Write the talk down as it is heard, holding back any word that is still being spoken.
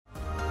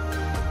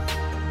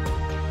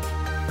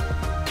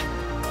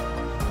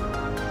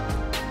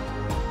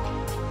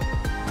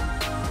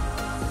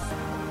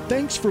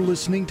Thanks for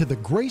listening to the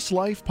Grace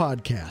Life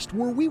Podcast,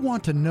 where we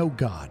want to know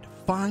God,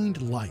 find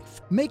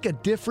life, make a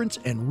difference,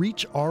 and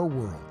reach our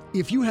world.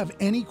 If you have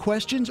any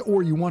questions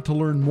or you want to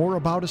learn more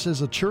about us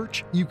as a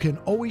church, you can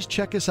always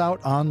check us out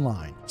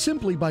online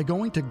simply by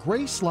going to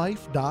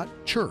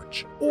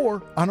gracelife.church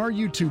or on our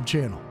YouTube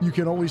channel. You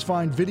can always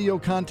find video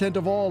content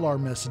of all our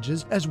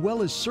messages as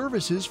well as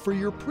services for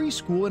your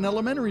preschool and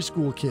elementary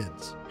school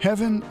kids.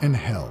 Heaven and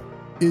hell.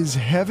 Is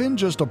heaven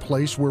just a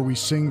place where we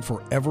sing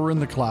forever in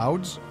the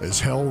clouds? Is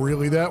hell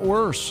really that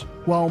worse?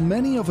 While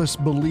many of us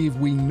believe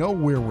we know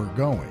where we're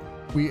going,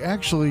 we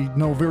actually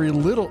know very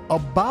little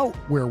about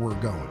where we're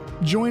going.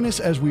 Join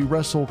us as we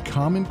wrestle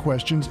common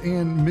questions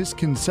and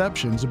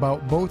misconceptions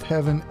about both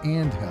heaven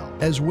and hell,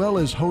 as well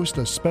as host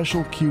a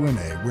special Q&A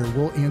where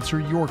we'll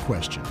answer your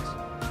questions.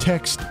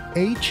 Text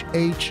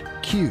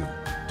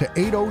HHQ to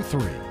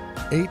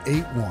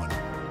 803-881-8000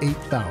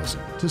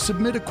 to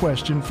submit a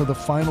question for the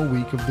final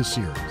week of the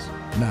series.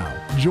 Now,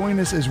 join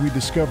us as we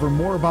discover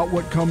more about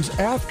what comes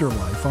after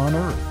life on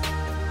earth.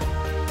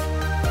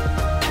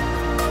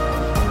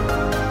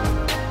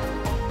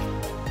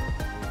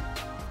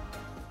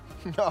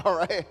 All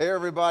right, hey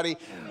everybody,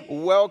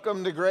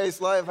 welcome to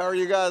Grace Life. How are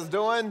you guys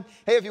doing?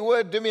 Hey, if you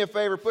would, do me a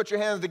favor, put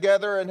your hands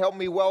together and help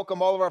me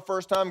welcome all of our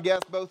first-time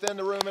guests, both in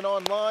the room and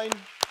online.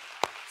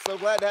 So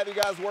glad to have you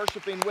guys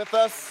worshiping with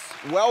us.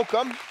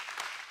 Welcome.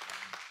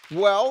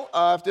 Well,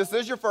 if this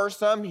is your first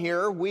time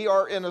here, we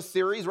are in a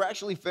series. We're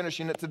actually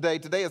finishing it today.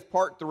 Today is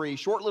part 3,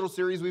 short little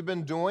series we've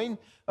been doing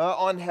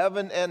on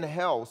heaven and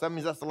hell. So that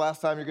means that's the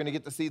last time you're going to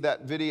get to see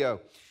that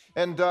video.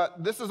 And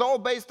this is all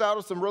based out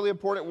of some really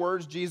important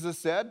words Jesus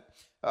said.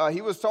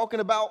 He was talking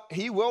about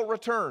he will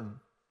return.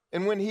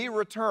 And when he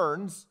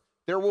returns,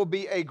 there will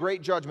be a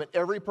great judgment.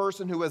 Every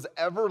person who has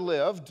ever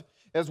lived,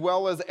 as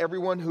well as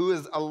everyone who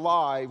is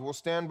alive, will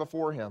stand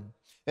before him.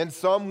 And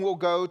some will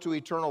go to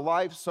eternal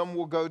life, some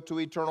will go to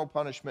eternal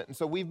punishment. And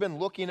so we've been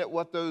looking at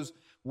what those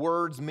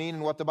words mean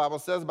and what the Bible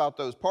says about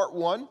those. Part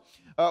 1,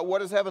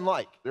 what is heaven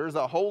like? There's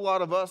a whole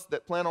lot of us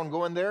that plan on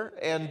going there,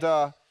 and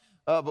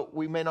but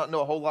we may not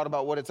know a whole lot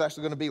about what it's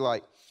actually going to be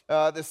like.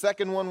 The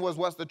second one was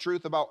what's the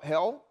truth about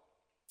hell?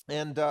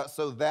 And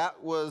so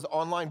that was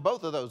online,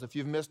 both of those, if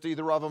you've missed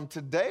either of them.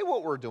 Today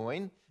what we're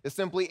doing is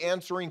simply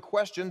answering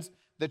questions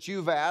that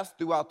you've asked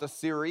throughout the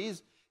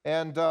series.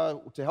 And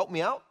to help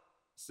me out,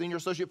 Senior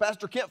Associate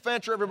Pastor Kent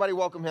Fancher, everybody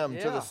welcome him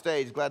to the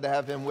stage. Glad to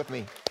have him with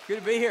me. Good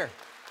to be here.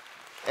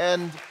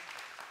 And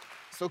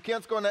so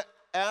Kent's going to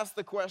ask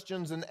the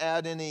questions and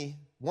add any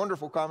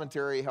wonderful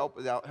commentary, help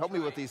me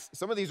with these.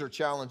 Some of these are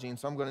challenging,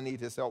 so I'm going to need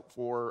his help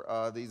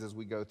for these as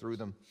we go through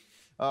them.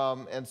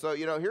 And so,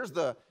 here's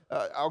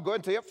I'll go ahead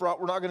and tell you up front,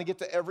 we're not going to get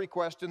to every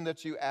question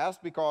that you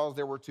asked because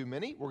there were too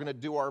many. We're going to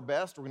do our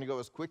best. We're going to go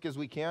as quick as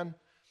we can.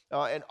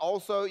 And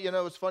also,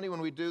 it's funny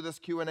when we do this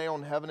Q&A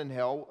on heaven and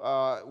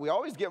hell, we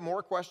always get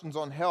more questions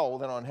on hell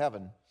than on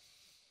heaven,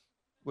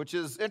 which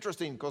is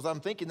interesting because I'm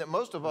thinking that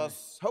most of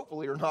us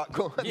hopefully are not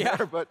going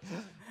there, but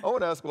I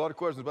want to ask a lot of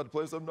questions about the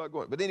place I'm not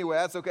going. But anyway,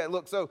 that's okay.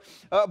 Look, so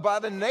by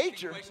the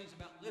nature... Questions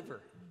about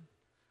liver.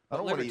 I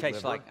don't what want to liver eat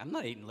tastes liver. like. I'm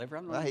not eating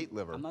liver. I hate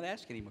liver. I'm not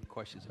asking any more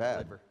questions Bad.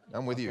 about liver.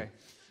 I'm with you.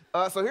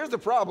 Okay. So here's the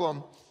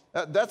problem.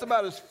 That's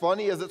about as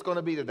funny as it's going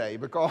to be today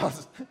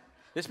because...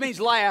 This means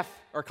laugh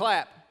or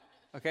clap,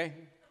 okay?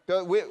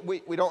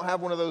 We don't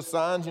have one of those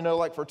signs,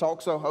 like for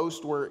talk show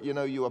host where,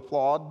 you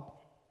applaud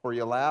or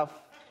you laugh.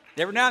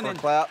 Every now and or then.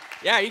 clap.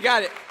 Yeah, you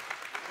got it.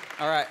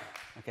 All right.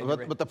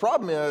 Okay, but the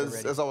problem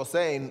is, as I was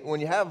saying,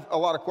 when you have a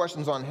lot of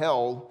questions on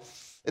hell,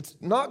 it's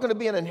not going to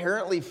be an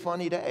inherently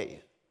funny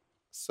day.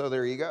 So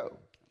there you go.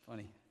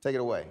 Funny. Take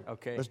it away.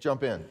 Okay. Let's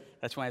jump in.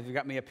 That's why you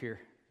got me up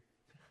here.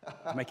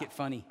 To make it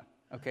funny.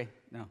 Okay.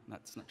 No,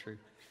 that's not true.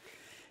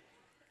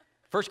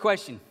 First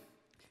question.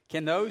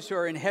 Can those who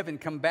are in heaven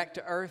come back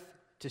to earth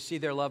to see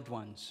their loved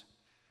ones?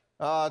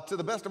 To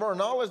the best of our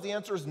knowledge, the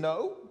answer is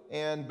no.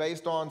 And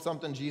based on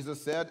something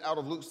Jesus said out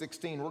of Luke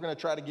 16, we're going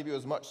to try to give you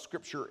as much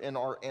scripture in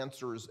our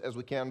answers as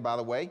we can, by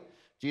the way.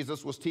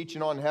 Jesus was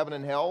teaching on heaven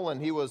and hell,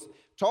 and he was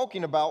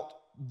talking about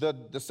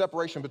the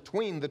separation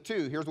between the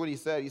two. Here's what he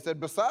said. He said,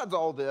 besides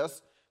all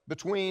this,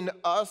 between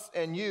us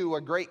and you,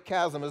 a great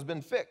chasm has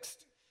been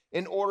fixed,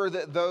 in order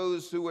that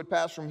those who would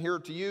pass from here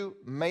to you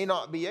may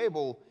not be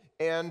able,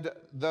 and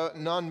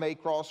none may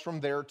cross from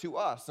there to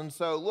us. And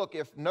so, look,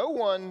 if no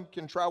one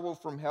can travel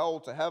from hell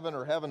to heaven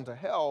or heaven to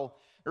hell,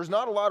 there's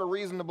not a lot of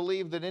reason to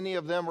believe that any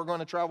of them are going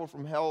to travel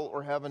from hell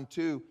or heaven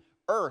to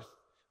earth.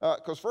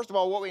 Because first of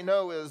all, what we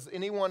know is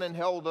anyone in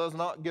hell does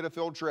not get a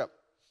field trip.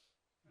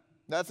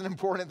 That's an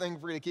important thing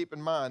for you to keep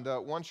in mind.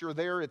 Once you're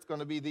there, it's going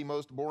to be the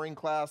most boring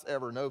class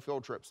ever. No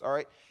field trips, all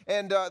right?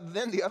 And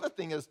then the other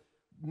thing is,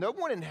 no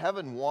one in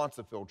heaven wants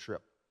a field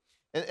trip.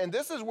 And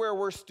this is where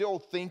we're still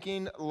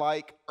thinking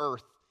like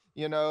earth,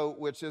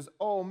 which is,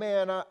 oh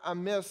man, I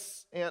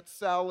miss Aunt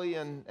Sally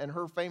and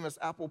her famous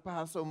apple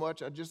pie so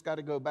much, I just got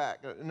to go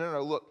back.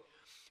 No, look.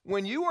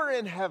 When you are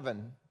in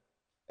heaven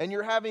and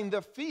you're having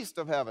the feast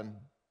of heaven,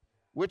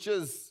 which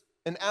is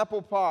an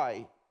apple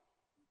pie,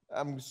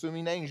 I'm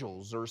assuming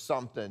angels or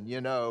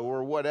something,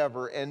 or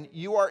whatever, and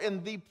you are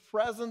in the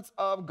presence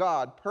of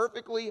God,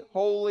 perfectly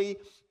holy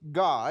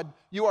God.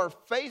 You are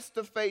face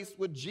to face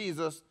with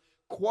Jesus.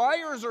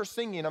 Choirs are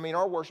singing. I mean,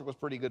 our worship was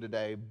pretty good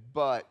today,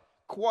 but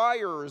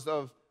choirs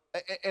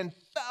and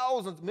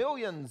thousands,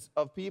 millions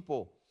of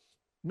people.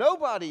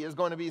 Nobody is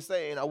going to be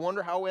saying, I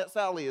wonder how Aunt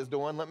Sally is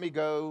doing. Let me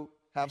go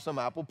have some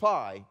apple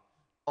pie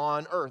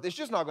on earth. It's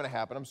just not going to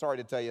happen. I'm sorry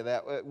to tell you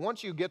that.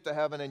 Once you get to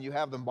heaven and you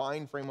have the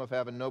mind frame of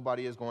heaven,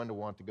 nobody is going to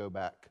want to go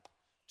back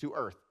to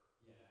earth.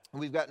 Yeah.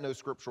 We've got no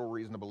scriptural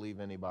reason to believe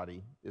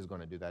anybody is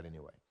going to do that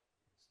anyway.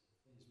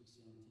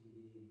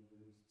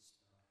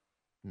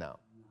 No.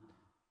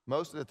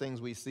 Most of the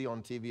things we see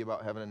on TV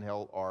about heaven and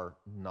hell are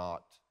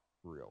not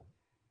real.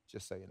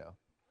 Just so you know.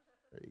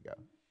 There you go.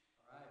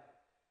 All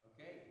right.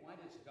 Okay. Why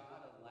does God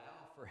allow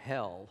for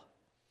hell?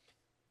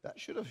 That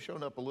should have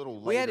shown up a little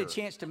later. We had a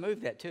chance to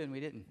move that too, and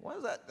we didn't. Why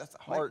is that? That's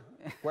a hard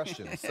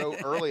question. So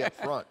early up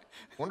front.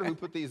 Wonder who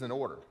put these in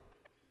order.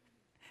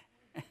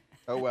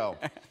 Oh, well.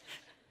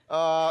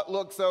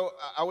 Look, so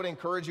I would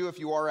encourage you, if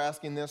you are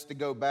asking this, to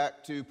go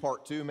back to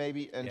part 2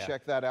 maybe and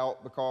check that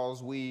out,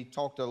 because we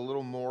talked a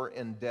little more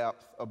in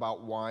depth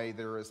about why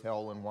there is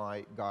hell and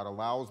why God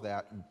allows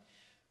that.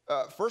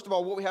 First of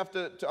all, what we have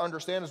to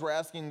understand as we're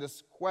asking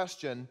this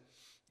question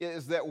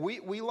is that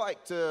we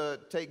like to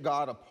take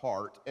God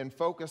apart and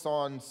focus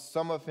on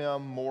some of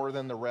him more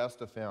than the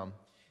rest of him.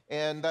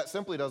 And that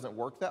simply doesn't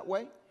work that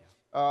way.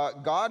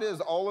 God is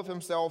all of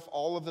himself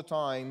all of the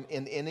time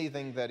in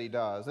anything that he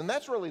does. And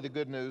that's really the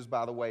good news,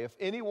 by the way. If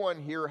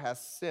anyone here has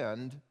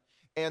sinned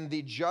and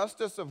the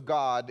justice of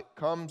God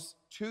comes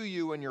to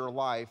you in your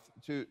life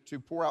to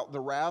pour out the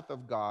wrath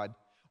of God,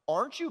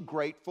 aren't you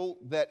grateful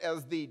that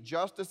as the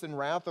justice and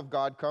wrath of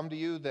God come to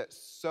you, that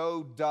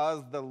so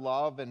does the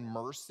love and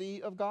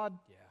mercy of God?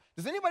 Yeah.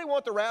 Does anybody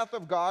want the wrath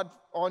of God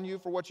on you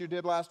for what you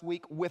did last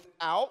week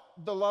without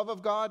the love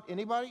of God?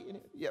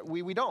 Anybody? Yeah,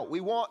 we don't. We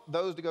want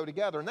those to go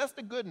together. And that's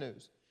the good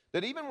news,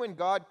 that even when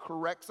God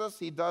corrects us,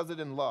 he does it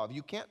in love.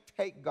 You can't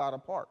take God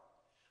apart.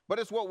 But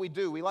it's what we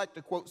do. We like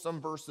to quote some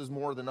verses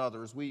more than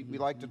others. We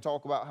like to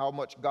talk about how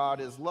much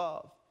God is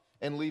love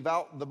and leave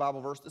out the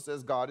Bible verse that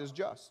says God is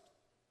just.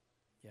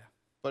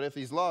 But if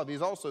he's love,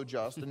 he's also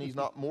just, and he's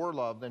not more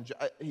love than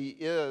he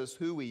is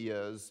who he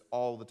is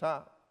all the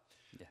time.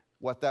 Yeah.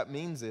 What that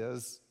means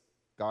is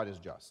God is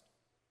just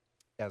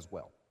as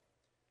well.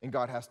 And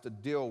God has to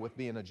deal with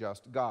being a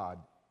just God.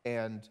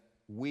 And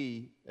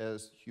we,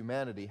 as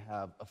humanity,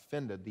 have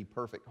offended the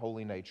perfect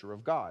holy nature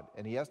of God.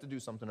 And he has to do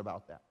something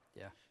about that.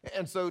 Yeah.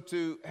 And so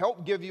to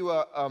help give you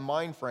a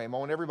mind frame, I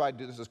want everybody to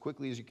do this as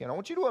quickly as you can. I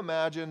want you to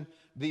imagine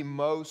the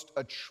most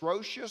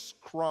atrocious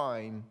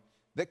crime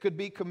that could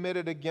be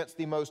committed against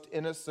the most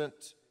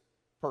innocent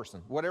person,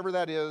 whatever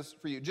that is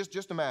for you.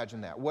 Just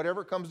imagine that.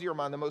 Whatever comes to your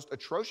mind, the most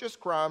atrocious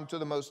crime to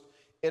the most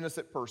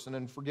innocent person,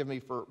 and forgive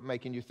me for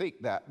making you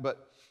think that,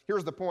 but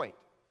here's the point.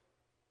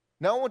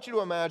 Now I want you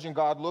to imagine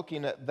God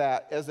looking at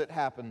that as it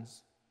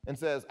happens and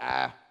says,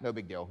 no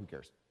big deal, who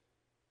cares?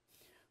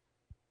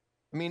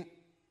 I mean,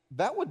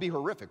 that would be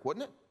horrific,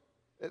 wouldn't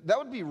it? That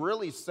would be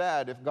really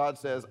sad if God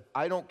says,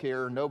 I don't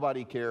care,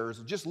 nobody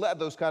cares, just let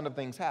those kind of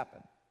things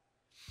happen.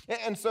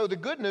 And so the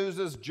good news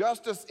is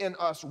justice in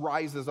us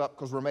rises up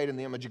because we're made in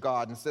the image of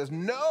God and says,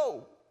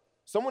 no,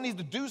 someone needs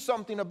to do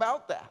something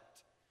about that.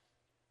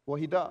 Well,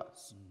 he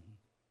does. Mm-hmm.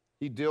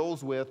 He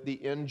deals with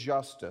the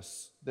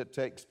injustice that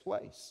takes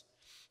place.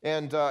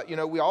 And,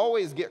 we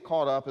always get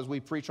caught up as we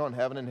preach on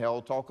heaven and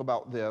hell, talk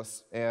about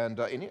this. And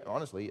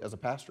honestly, as a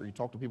pastor, you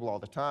talk to people all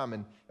the time,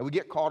 and we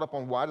get caught up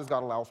on why does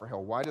God allow for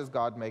hell? Why does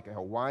God make a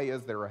hell? Why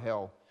is there a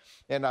hell?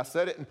 And I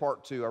said it in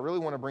part 2. I really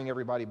want to bring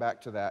everybody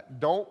back to that.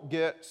 Don't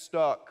get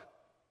stuck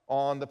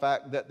on the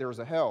fact that there's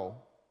a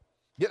hell.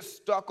 Get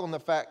stuck on the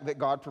fact that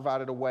God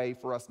provided a way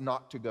for us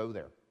not to go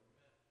there.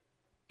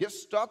 Get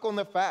stuck on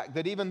the fact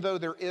that even though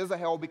there is a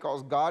hell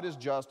because God is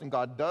just and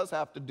God does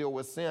have to deal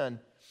with sin,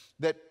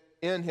 that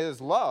in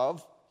his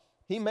love,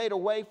 he made a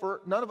way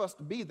for none of us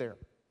to be there.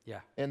 Yeah.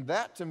 And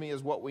that to me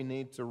is what we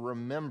need to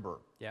remember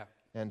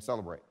and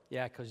celebrate.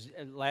 Yeah, because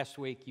last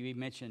week you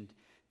mentioned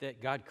that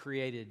God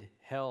created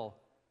hell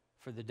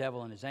for the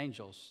devil and his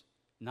angels,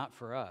 not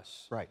for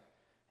us. Right.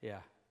 Yeah.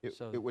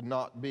 It would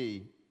not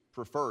be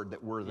preferred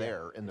that we're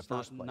there in the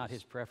first place. Not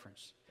his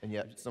preference. And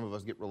yet some of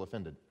us get real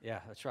offended. Yeah,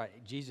 that's right.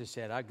 Jesus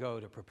said, I go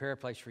to prepare a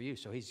place for you.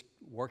 So he's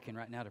working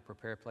right now to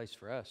prepare a place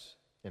for us.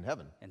 In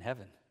heaven. In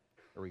heaven.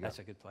 There we go. That's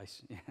a good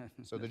place.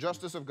 So the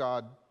justice of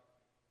God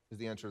is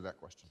the answer to that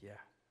question. Yeah.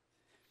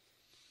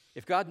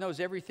 If God knows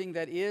everything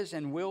that is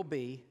and will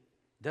be,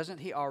 doesn't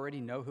he already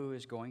know who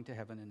is going to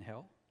heaven and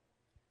hell?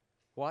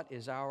 What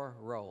is our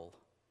role?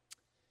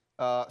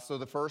 So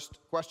the first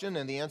question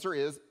and the answer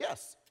is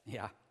yes.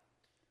 Yeah.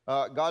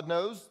 God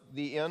knows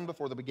the end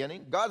before the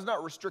beginning. God's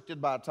not restricted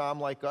by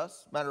time like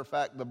us. Matter of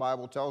fact, the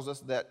Bible tells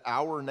us that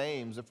our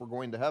names, if we're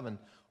going to heaven,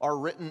 are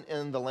written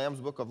in the Lamb's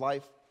Book of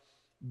Life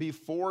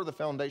before the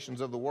foundations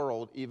of the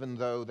world, even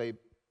though they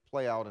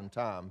play out in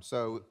time.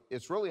 So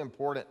it's really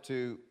important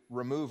to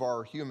remove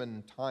our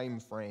human time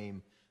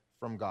frame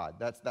from God.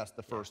 That's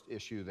the first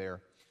issue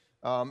there.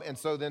 And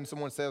so then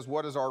someone says,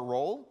 what is our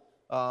role?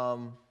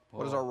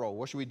 What is our role?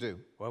 What should we do?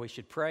 Well, we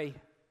should pray.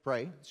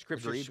 Pray.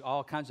 Scripture's Agreed.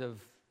 all kinds of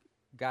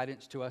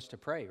guidance to us to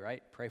pray,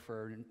 right? Pray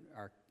for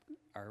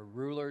our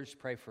rulers,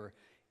 pray for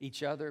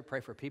each other,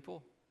 pray for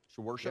people.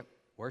 Should worship. Yep.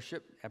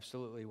 Worship,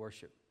 absolutely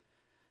worship.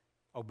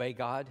 Obey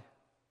God.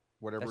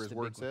 Whatever That's His the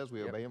Word big one. says,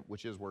 we obey Him,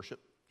 which is worship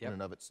in Yep.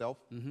 and of itself.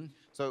 Mm-hmm.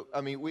 So,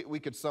 I mean, we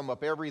could sum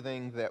up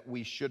everything that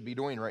we should be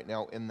doing right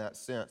now in that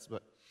sense.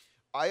 But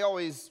I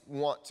always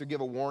want to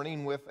give a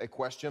warning with a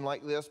question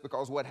like this,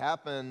 because what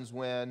happens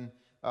when,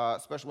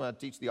 especially when I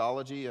teach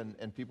theology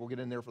and people get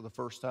in there for the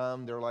first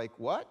time, they're like,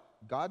 what?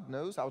 God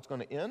knows how it's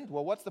going to end?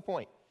 Well, what's the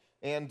point?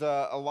 And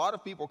a lot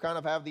of people kind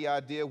of have the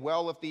idea,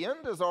 well, if the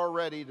end is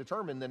already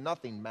determined, then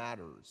nothing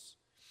matters.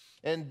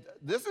 And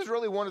this is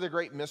really one of the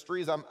great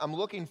mysteries. I'm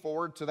looking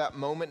forward to that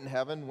moment in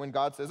heaven when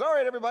God says, all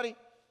right, everybody,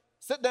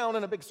 sit down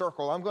in a big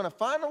circle. I'm going to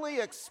finally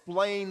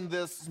explain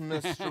this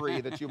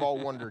mystery that you've all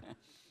wondered.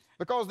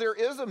 Because there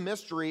is a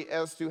mystery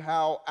as to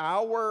how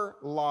our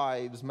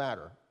lives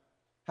matter,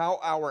 how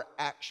our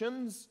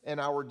actions and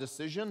our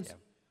decisions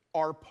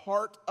are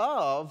part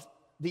of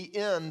the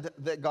end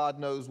that God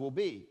knows will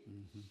be.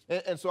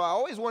 And so I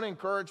always want to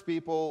encourage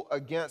people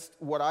against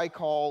what I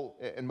call,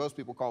 and most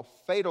people call,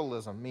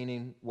 fatalism,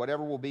 meaning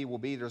whatever will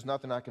be, there's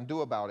nothing I can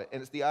do about it.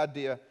 And it's the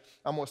idea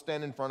I'm going to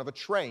stand in front of a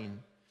train,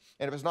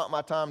 and if it's not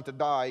my time to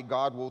die,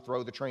 God will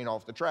throw the train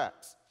off the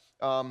tracks.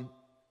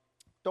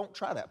 Don't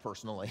try that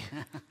personally.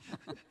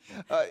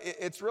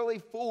 It's really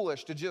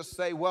foolish to just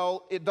say,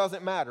 well, it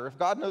doesn't matter. If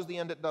God knows the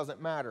end, it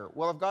doesn't matter.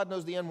 Well, if God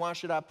knows the end, why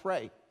should I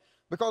pray?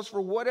 Because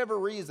for whatever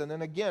reason,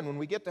 and again, when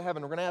we get to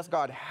heaven, we're going to ask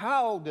God,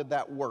 how did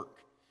that work?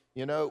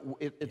 You know,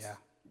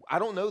 I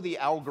don't know the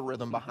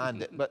algorithm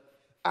behind it, but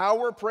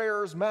our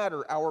prayers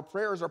matter. Our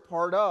prayers are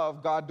part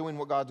of God doing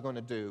what God's going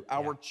to do.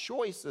 Our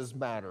choices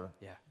matter.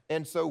 Yeah.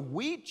 And so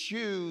we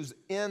choose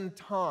in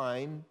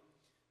time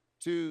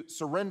to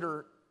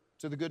surrender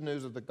to the good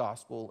news of the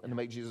gospel and to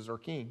make Jesus our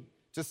King.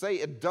 To say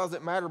it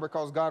doesn't matter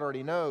because God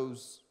already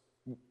knows,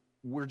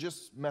 we're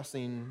just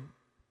messing.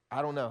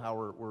 I don't know how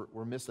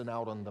we're missing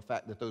out on the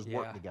fact that those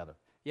work together.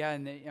 Yeah,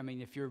 and I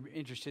mean, if you're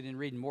interested in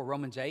reading more,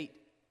 Romans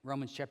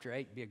chapter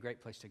 8 would be a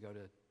great place to go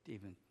to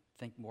even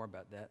think more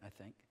about that, I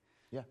think.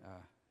 Yeah.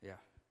 Yeah.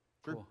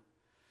 True. Cool.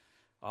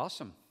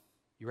 Awesome.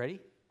 You ready?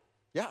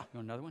 Yeah. You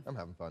want another one? I'm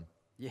having fun.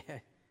 Yeah,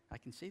 I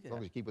can see that. As long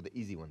as you keep with the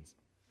easy ones.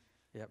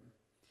 Yep.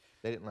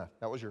 They didn't laugh.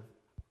 That was your...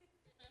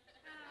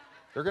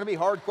 They're going to be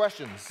hard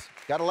questions.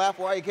 Got to laugh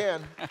while you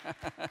can.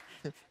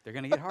 They're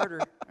going to get harder.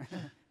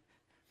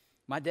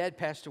 My dad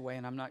passed away,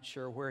 and I'm not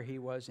sure where he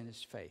was in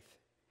his faith.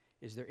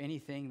 Is there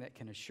anything that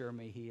can assure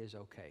me he is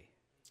okay?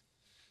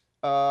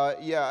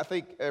 Yeah, I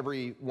think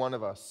every one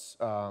of us,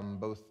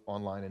 both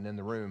online and in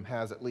the room,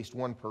 has at least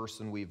one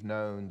person we've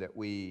known that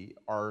we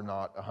are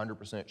not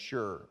 100%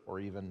 sure,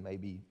 or even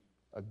maybe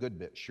a good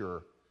bit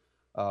sure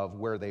of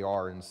where they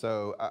are. And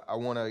so I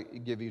want to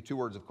give you 2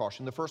 words of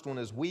caution. The first one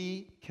is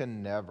we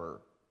can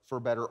never,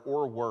 for better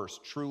or worse,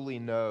 truly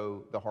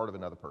know the heart of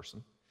another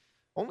person.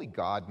 Only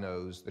God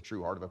knows the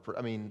true heart of a person.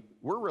 I mean,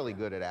 we're really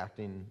good at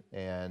acting,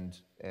 and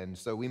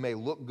so we may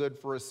look good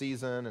for a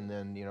season, and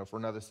then, you know, for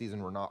another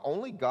season we're not.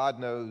 Only God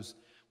knows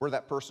where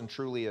that person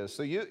truly is.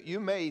 So you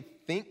may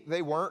think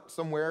they weren't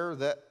somewhere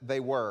that they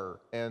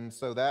were, and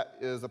so that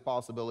is a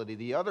possibility.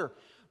 The other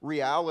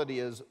reality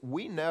is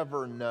we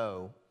never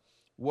know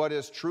what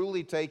is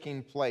truly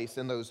taking place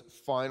in those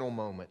final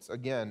moments.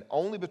 Again,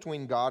 only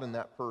between God and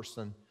that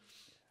person.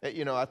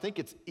 You know, I think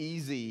it's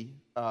easy,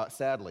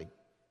 sadly,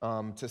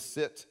 to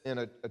sit in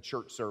a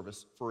church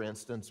service, for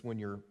instance, when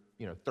you're,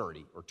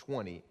 30 or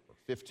 20 or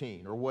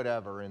 15 or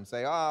whatever, and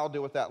say, I'll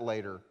deal with that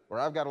later, or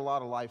I've got a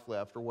lot of life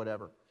left, or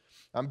whatever.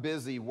 I'm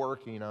busy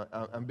working,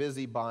 I'm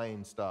busy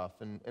buying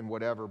stuff and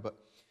whatever. But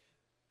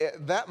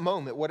at that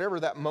moment, whatever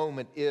that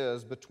moment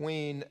is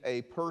between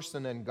a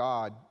person and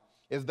God,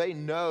 is they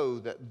know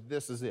that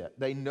this is it.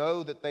 They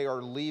know that they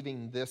are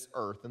leaving this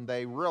earth, and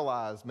they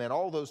realize, man,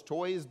 all those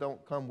toys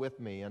don't come with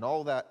me, and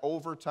all that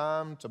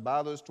overtime to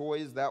buy those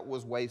toys, that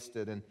was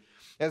wasted. And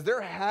as they're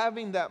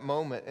having that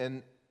moment,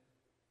 and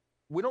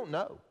we don't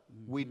know.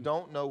 We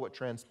don't know what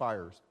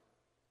transpires.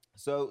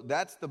 So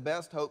that's the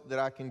best hope that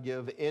I can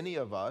give any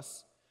of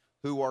us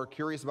who are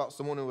curious about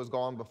someone who has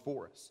gone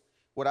before us.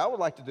 What I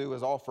would like to do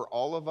is offer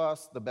all of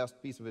us the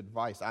best piece of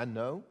advice I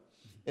know,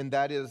 and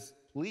that is,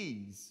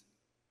 please,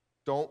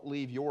 don't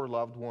leave your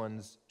loved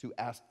ones to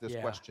ask this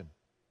question.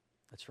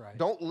 That's right.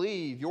 Don't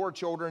leave your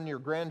children, your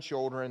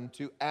grandchildren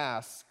to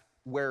ask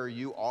where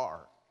you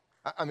are.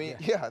 I mean,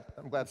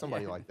 I'm glad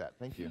somebody liked that.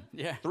 Thank you.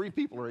 Yeah. 3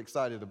 people are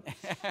excited.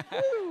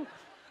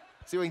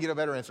 See if we can get a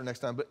better answer next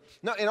time. But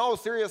no, in all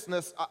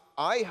seriousness,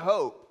 I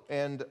hope,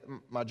 and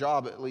my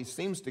job at least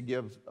seems to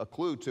give a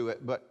clue to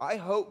it, but I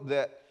hope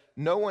that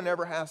no one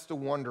ever has to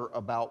wonder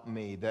about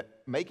me, that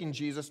making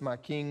Jesus my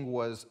King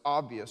was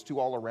obvious to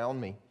all around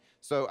me.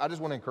 So I just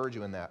want to encourage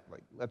you in that.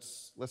 Like,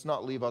 let's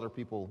not leave other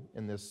people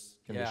in this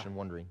condition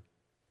wondering.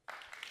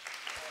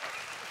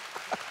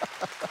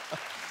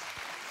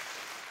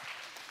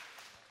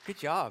 Good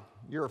job.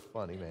 You're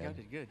funny, man. Y'all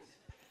did good.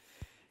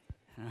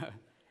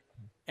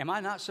 Am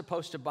I not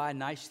supposed to buy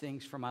nice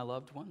things for my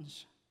loved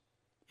ones?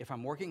 If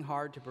I'm working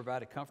hard to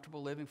provide a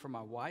comfortable living for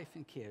my wife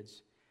and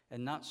kids,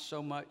 and not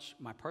so much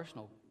my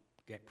personal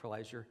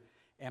pleasure,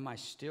 am I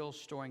still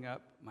storing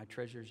up my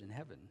treasures in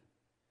heaven?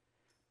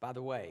 By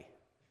the way,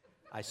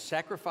 I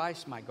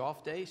sacrifice my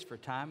golf days for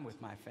time with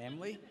my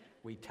family.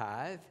 We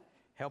tithe,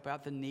 help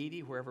out the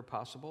needy wherever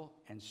possible,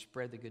 and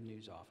spread the good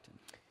news often.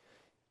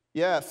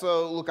 Yeah,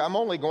 so look, I'm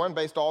only going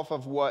based off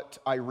of what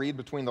I read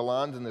between the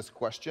lines in this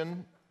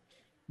question.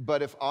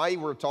 But if I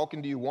were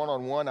talking to you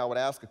one-on-one, I would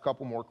ask a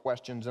couple more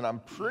questions, and I'm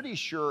pretty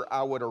sure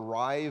I would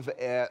arrive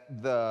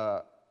at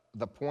the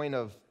point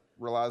of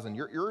realizing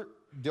you're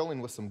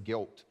dealing with some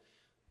guilt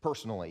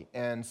personally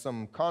and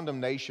some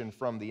condemnation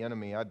from the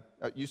enemy.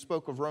 You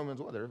spoke of Romans,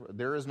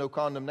 there is no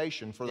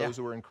condemnation for those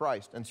who are in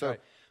Christ. And so,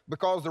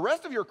 because the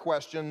rest of your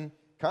question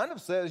kind of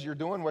says you're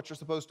doing what you're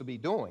supposed to be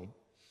doing,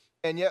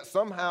 and yet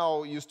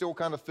somehow you still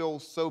kind of feel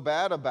so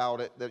bad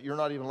about it that you're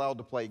not even allowed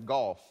to play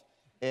golf.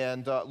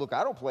 And look,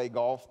 I don't play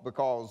golf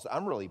because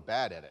I'm really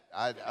bad at it.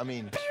 I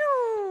mean,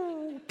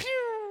 pew,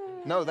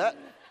 pew. No, that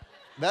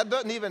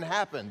doesn't even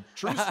happen.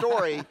 True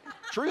story.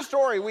 True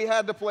story. We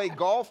had to play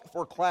golf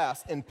for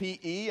class in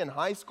PE in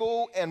high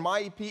school, and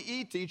my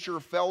PE teacher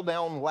fell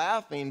down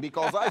laughing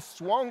because I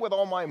swung with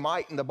all my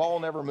might and the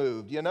ball never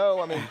moved. You know,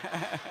 I mean,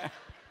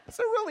 it's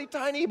a really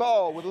tiny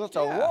ball with just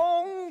a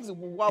long,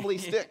 wobbly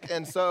stick.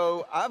 And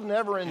so I've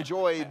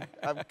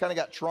kind of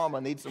got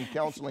trauma, need some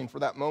counseling for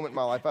that moment in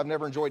my life. I've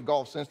never enjoyed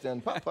golf since then.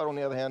 Putt-putt, on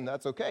the other hand,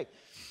 that's okay.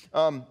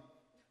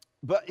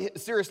 But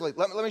seriously,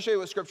 let me show you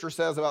what Scripture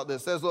says about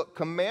this. It says, look,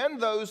 command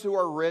those who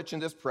are rich in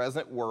this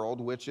present world,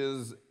 which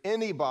is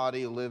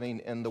anybody living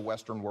in the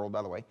Western world,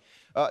 by the way,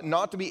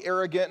 not to be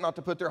arrogant, not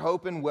to put their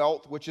hope in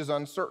wealth, which is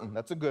uncertain.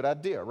 That's a good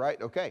idea,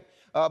 right? Okay.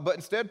 But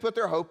instead put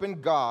their hope in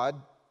God.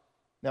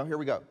 Now, here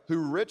we go. Who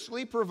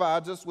richly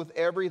provides us with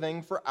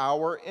everything for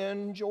our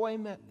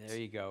enjoyment. There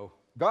you go.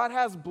 God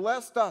has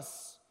blessed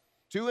us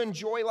to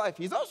enjoy life.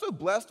 He's also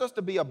blessed us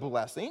to be a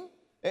blessing.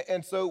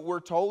 And so we're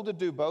told to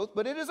do both,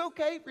 but it is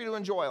okay for you to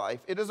enjoy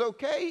life. It is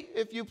okay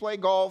if you play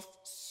golf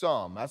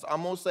some.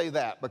 I'm going to say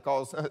that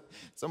because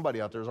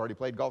somebody out there has already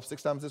played golf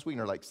 6 times this week,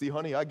 and they're like, see,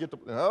 honey, I get to,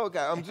 okay,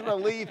 I'm just going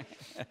to leave.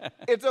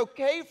 It's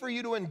okay for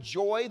you to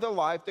enjoy the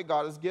life that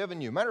God has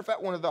given you. Matter of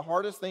fact, one of the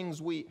hardest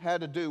things we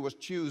had to do was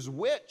choose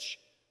which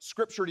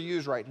Scripture to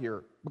use right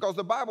here, because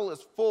the Bible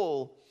is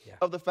full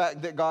of the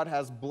fact that God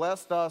has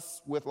blessed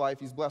us with life.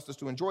 He's blessed us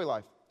to enjoy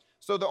life.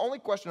 So the only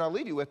question I'll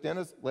leave you with then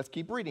is, let's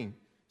keep reading.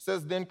 It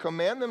says, then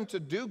command them to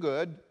do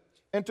good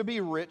and to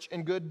be rich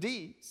in good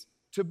deeds,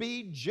 to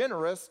be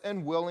generous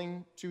and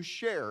willing to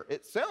share.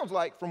 It sounds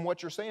like from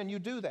what you're saying, you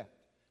do that.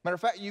 Matter of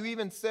fact, you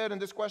even said in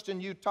this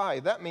question, you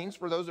tithe. That means,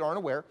 for those that aren't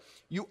aware,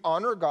 you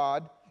honor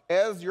God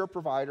as your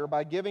provider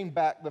by giving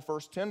back the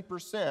first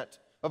 10%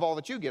 of all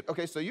that you get.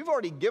 Okay, so you've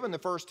already given the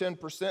first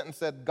 10% and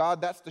said,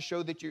 God, that's to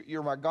show that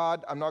you're my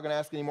God. I'm not going to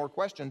ask any more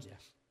questions.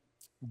 Yes.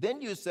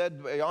 Then you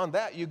said beyond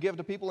that, you give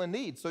to people in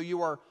need. So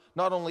you are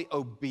not only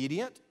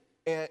obedient,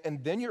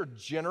 and then you're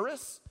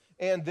generous,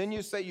 and then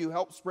you say you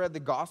help spread the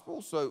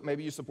gospel, so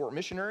maybe you support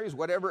missionaries,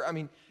 whatever. I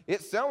mean,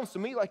 it sounds to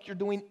me like you're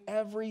doing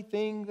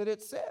everything that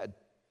it said.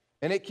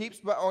 And it keeps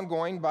on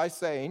going by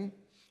saying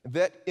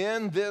that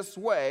in this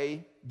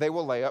way, they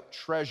will lay up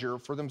treasure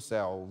for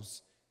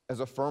themselves as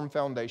a firm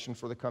foundation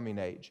for the coming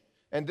age.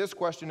 And this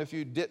question, if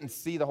you didn't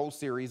see the whole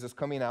series, is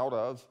coming out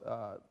of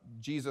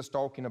Jesus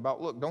talking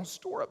about, look, don't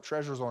store up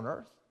treasures on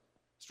earth.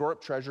 Store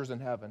up treasures in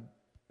heaven.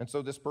 And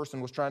so this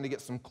person was trying to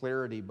get some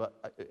clarity,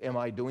 but am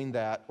I doing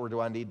that, or do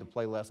I need to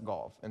play less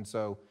golf? And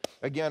so,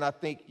 again, I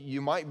think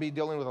you might be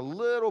dealing with a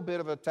little bit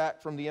of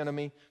attack from the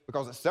enemy,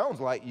 because it sounds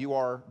like you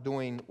are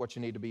doing what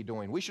you need to be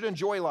doing. We should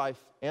enjoy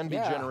life and be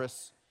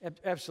generous.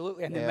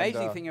 Absolutely. And the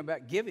amazing thing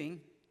about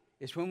giving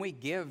is when we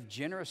give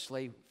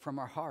generously from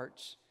our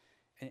hearts,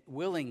 and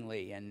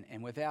willingly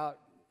and without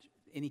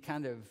any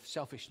kind of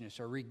selfishness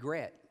or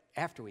regret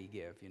after we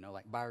give,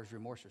 like buyer's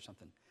remorse or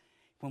something.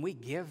 When we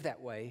give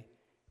that way,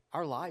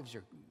 our lives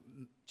are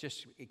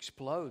just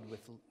explode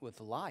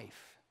with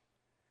life.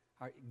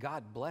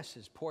 God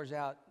blesses, pours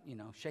out,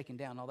 shaking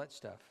down, all that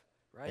stuff,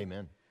 right?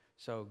 Amen.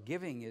 So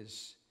giving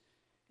is,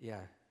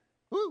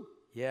 Woo!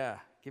 Yeah,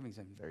 giving's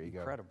there you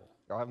incredible.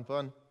 Go. Y'all having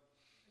fun?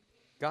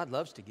 God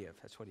loves to give.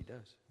 That's what he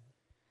does.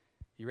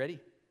 You ready?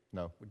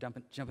 No. We're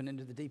jumping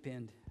into the deep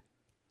end.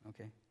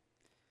 Okay.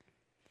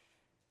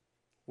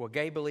 Will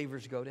gay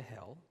believers go to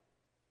hell?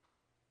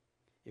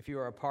 If you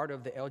are a part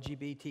of the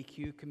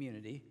LGBTQ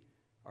community,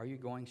 are you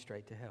going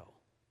straight to hell?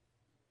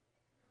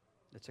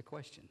 That's a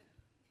question.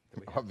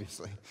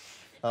 Obviously.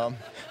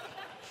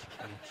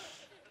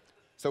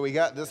 So we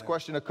got this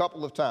question a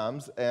couple of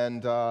times,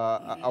 and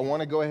I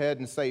want to go ahead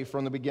and say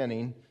from the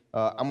beginning,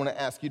 I'm going to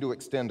ask you to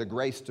extend a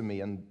grace to me,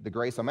 and the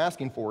grace I'm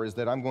asking for is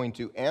that I'm going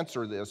to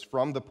answer this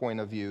from the point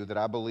of view that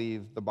I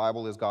believe the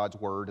Bible is God's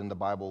word, and the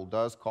Bible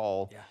does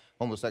call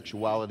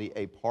homosexuality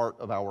a part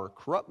of our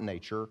corrupt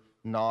nature,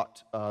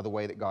 not the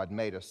way that God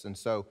made us. And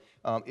so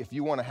if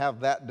you want to have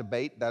that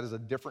debate, that is a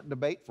different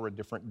debate for a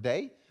different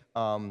day.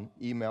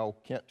 Email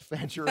Kent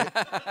Fancher at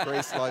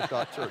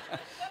gracelife.church.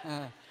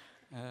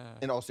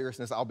 In all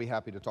seriousness, I'll be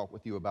happy to talk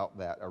with you about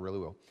that. I really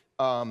will.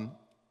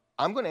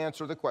 I'm going to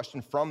answer the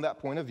question from that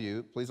point of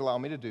view. Please allow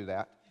me to do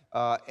that.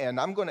 And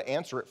I'm going to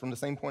answer it from the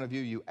same point of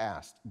view you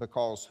asked,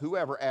 because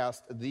whoever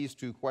asked these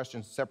two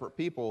questions, separate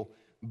people,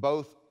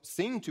 both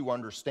seem to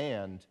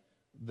understand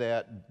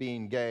that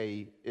being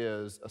gay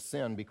is a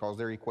sin because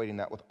they're equating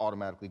that with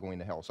automatically going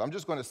to hell. So I'm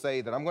just going to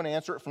say that I'm going to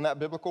answer it from that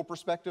biblical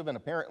perspective, and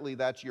apparently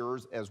that's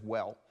yours as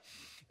well.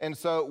 And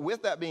so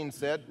with that being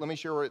said, let me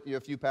share with you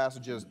a few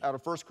passages out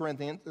of 1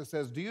 Corinthians that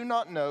says, "Do you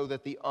not know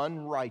that the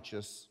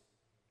unrighteous,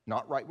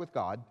 not right with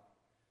God,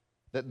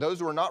 that those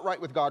who are not right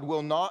with God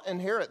will not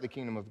inherit the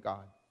kingdom of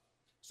God?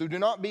 So do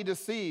not be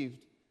deceived.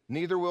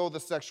 Neither will the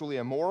sexually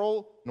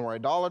immoral, nor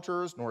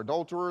idolaters, nor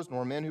adulterers,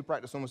 nor men who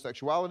practice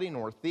homosexuality,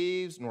 nor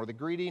thieves, nor the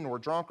greedy, nor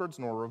drunkards,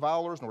 nor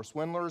revilers, nor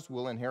swindlers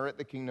will inherit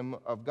the kingdom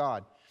of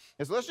God."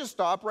 And so let's just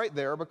stop right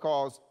there,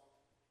 because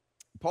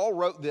Paul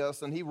wrote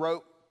this, and he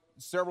wrote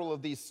several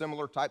of these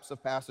similar types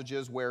of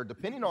passages where,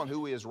 depending on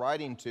who he is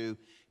writing to,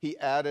 he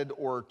added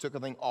or took a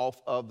thing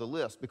off of the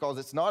list, because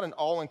it's not an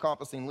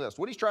all-encompassing list.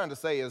 What he's trying to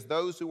say is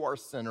those who are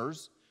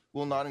sinners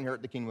will not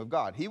inherit the kingdom of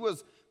God. He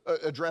was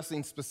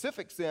addressing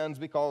specific sins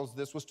because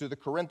this was to the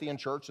Corinthian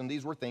church, and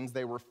these were things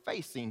they were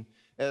facing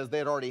as they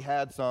had already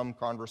had some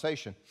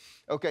conversation.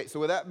 Okay, so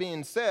with that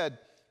being said,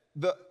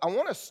 I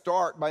want to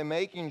start by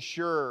making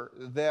sure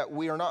that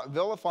we are not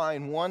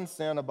vilifying one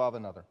sin above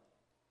another.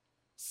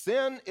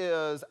 Sin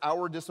is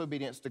our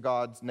disobedience to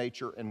God's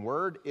nature and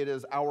word. It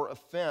is our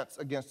offense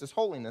against His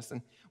holiness.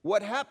 And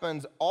what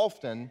happens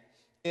often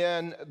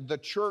in the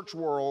church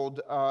world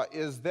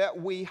is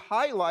that we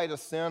highlight a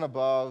sin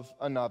above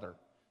another.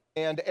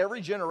 And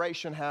every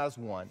generation has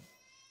one.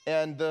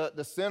 And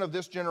the sin of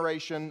this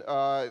generation,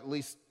 at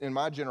least in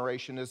my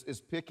generation,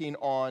 is picking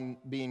on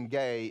being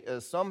gay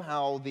as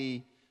somehow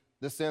the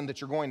sin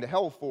that you're going to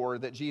hell for,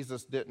 that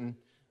Jesus didn't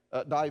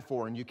die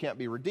for and you can't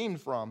be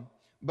redeemed from.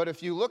 But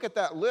if you look at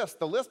that list,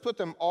 the list put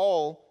them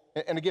all,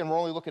 and again, we're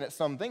only looking at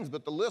some things,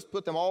 but the list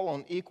put them all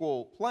on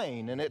equal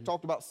plane, and it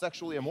talked about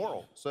sexually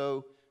immoral.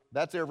 So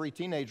that's every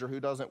teenager who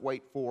doesn't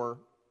wait for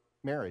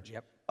marriage.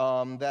 Yep.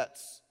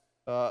 That's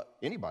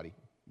anybody.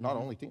 Not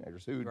only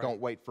teenagers who don't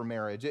wait for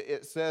marriage.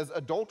 It says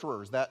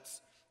adulterers.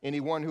 That's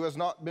anyone who has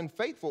not been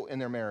faithful in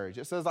their marriage.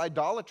 It says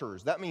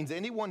idolaters. That means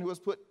anyone who has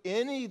put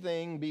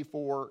anything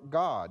before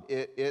God.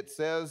 It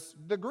says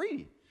the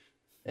greedy.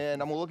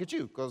 And I'm going to look at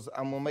you because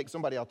I'm going to make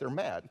somebody out there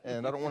mad.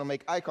 And I don't want to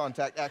make eye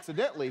contact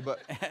accidentally, but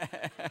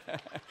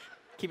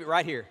keep it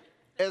right here.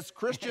 As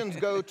Christians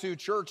go to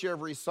church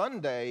every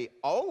Sunday,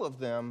 all of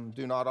them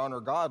do not honor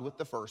God with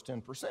the first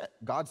 10%.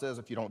 God says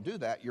if you don't do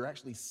that, you're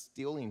actually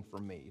stealing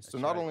from me. So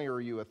not only are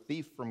you a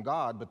thief from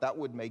God, but that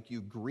would make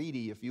you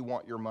greedy if you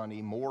want your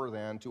money more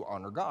than to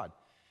honor God.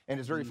 And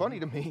it's very funny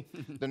to me,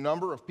 the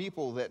number of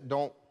people that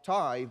don't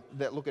tithe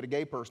that look at a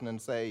gay person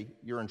and say,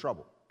 you're in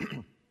trouble.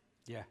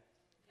 Yeah.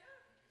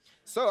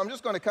 So I'm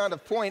just going to kind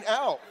of point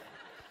out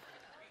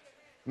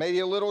maybe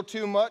a little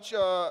too much,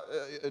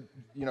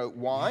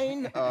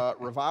 wine,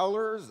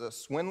 revilers,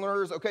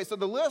 swindlers. Okay, so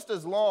the list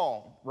is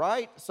long,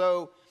 right?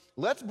 So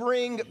let's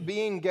bring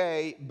being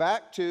gay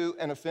back to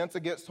an offense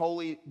against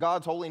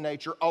God's holy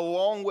nature,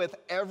 along with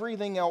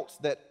everything else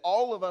that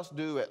all of us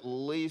do at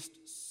least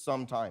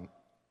sometime,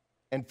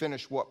 and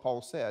finish what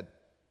Paul said.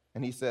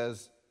 And he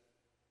says,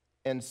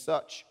 and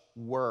such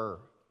were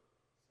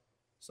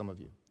some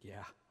of you.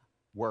 Yeah.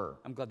 Were.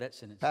 I'm glad that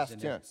sentence Past is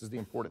in there. tense is the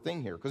important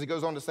thing here, because he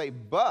goes on to say,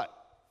 but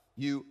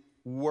you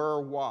were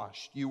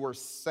washed, you were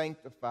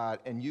sanctified,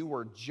 and you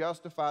were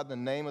justified in the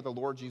name of the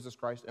Lord Jesus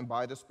Christ and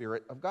by the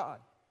Spirit of God.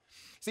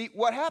 See,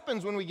 what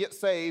happens when we get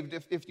saved,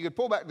 if you could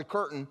pull back the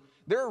curtain,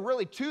 there are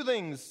really two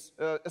things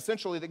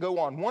essentially that go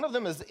on. One of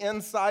them is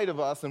inside of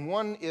us, and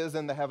one is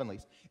in the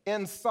heavenlies.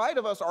 Inside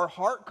of us, our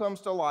heart comes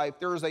to life.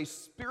 There is a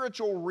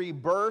spiritual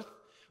rebirth,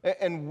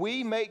 and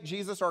we make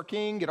Jesus our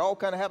king. It all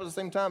kind of happens at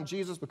the same time.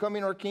 Jesus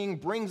becoming our king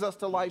brings us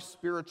to life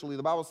spiritually.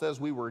 The Bible says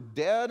we were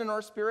dead in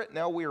our spirit.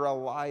 Now we are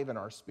alive in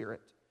our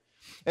spirit.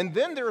 And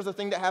then there is a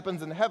thing that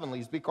happens in the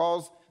heavenlies,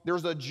 because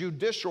there's a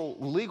judicial,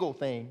 legal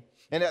thing,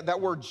 and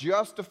that we're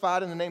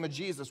justified in the name of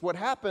Jesus. What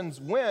happens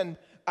when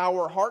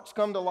our hearts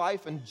come to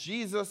life and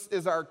Jesus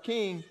is our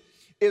king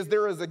is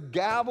there is a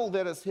gavel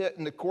that is hit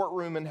in the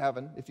courtroom in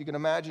heaven, if you can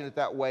imagine it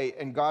that way,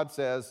 and God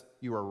says,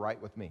 you are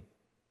right with me.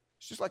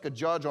 It's just like a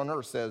judge on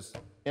earth says,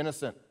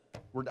 innocent.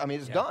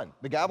 It's done.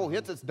 The gavel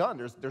hits, it's done.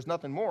 There's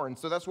nothing more. And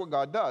so that's what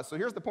God does. So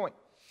here's the point.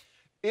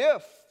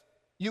 If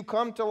you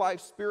come to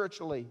life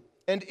spiritually,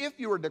 and if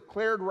you are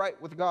declared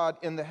right with God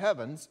in the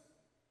heavens,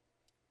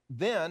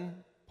 then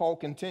Paul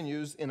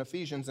continues in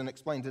Ephesians and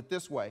explains it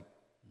this way.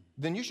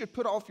 Then you should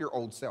put off your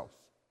old self,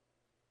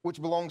 which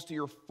belongs to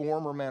your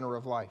former manner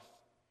of life,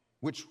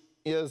 which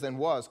is and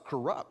was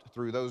corrupt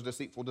through those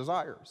deceitful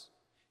desires.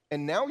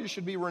 And now you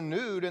should be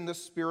renewed in the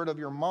spirit of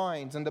your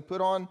minds, and to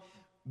put on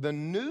the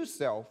new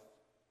self,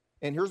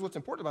 And here's what's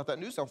important about that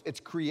new self. It's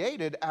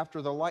created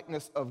after the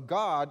likeness of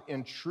God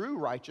in true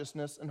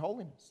righteousness and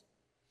holiness.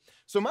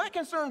 So my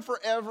concern for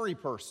every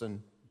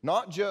person,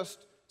 not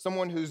just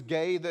someone who's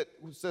gay that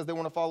says they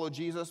want to follow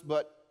Jesus,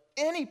 but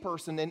any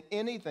person in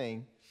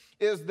anything,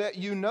 is that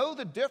you know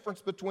the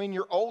difference between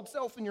your old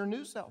self and your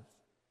new self.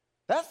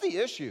 That's the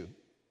issue.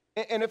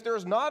 And if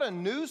there's not a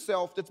new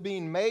self that's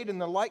being made in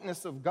the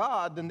likeness of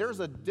God, then there's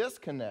a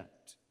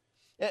disconnect.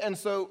 And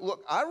so,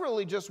 look, I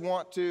really just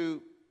want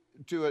to,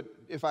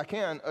 if I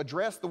can,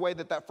 address the way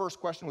that first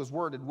question was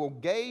worded. Will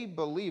gay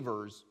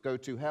believers go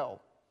to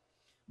hell?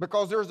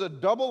 Because there's a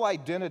double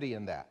identity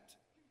in that.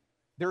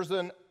 There's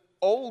an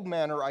old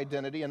manner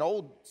identity, an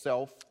old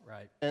self,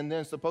 right, and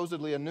then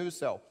supposedly a new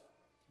self.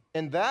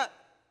 And that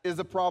is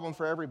a problem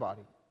for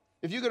everybody.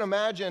 If you can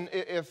imagine,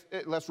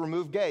 let's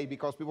remove gay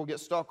because people get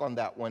stuck on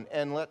that one,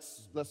 and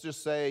let's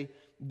just say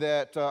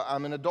that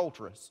I'm an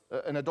adulterer.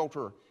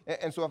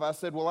 And so if I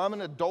said, well, I'm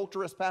an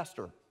adulterous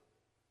pastor,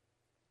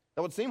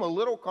 that would seem a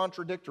little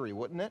contradictory,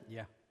 wouldn't it?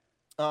 Yeah.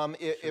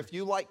 If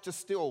you like to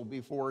steal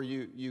before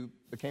you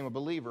became a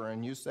believer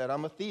and you said,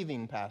 I'm a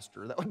thieving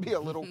pastor, that would be a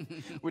little,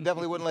 we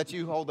definitely wouldn't let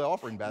you hold the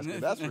offering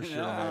basket, that's for sure,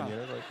 No. man. You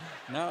know,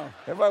 No.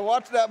 Everybody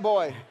watch that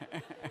boy.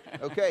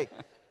 Okay,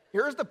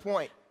 here's the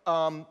point.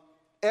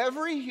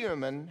 Every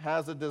human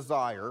has a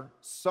desire,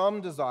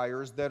 some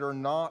desires that are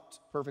not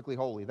perfectly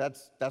holy.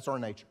 That's our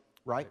nature,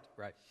 right?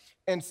 Right.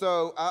 And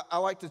so I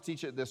like to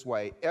teach it this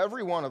way.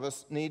 Every one of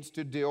us needs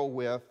to deal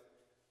with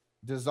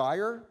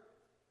desire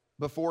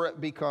before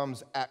it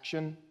becomes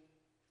action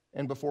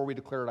and before we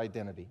declare it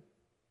identity.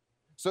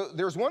 So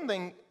there's one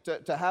thing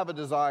to have a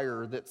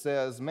desire that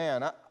says,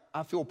 man,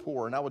 I feel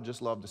poor and I would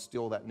just love to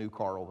steal that new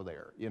car over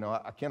there. You know,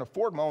 I can't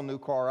afford my own new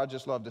car. I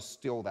just love to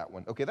steal that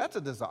one. Okay, that's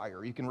a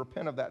desire. You can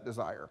repent of that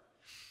desire.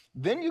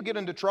 Then you get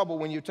into trouble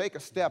when you take a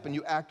step and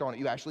you act on it.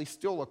 You actually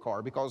steal a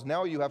car because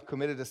now you have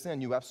committed a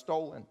sin. You have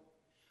stolen.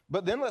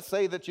 But then let's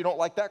say that you don't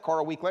like that car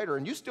a week later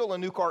and you steal a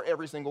new car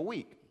every single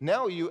week.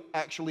 Now you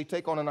actually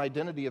take on an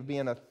identity of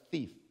being a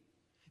thief.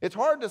 It's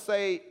hard to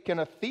say, can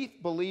a thief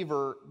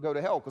believer go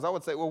to hell? Because I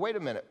would say, well, wait a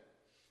minute.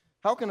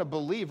 How can a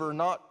believer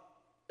not,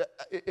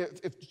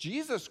 if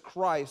Jesus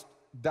Christ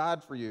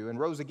died for you and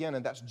rose again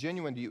and that's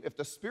genuine to you, if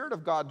the Spirit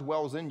of God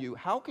dwells in you,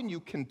 how can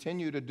you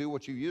continue to do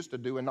what you used to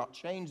do and not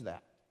change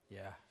that?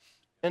 Yeah.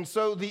 And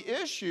so the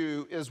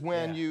issue is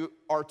when you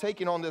are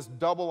taking on this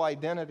double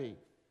identity.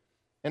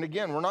 And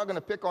again, we're not going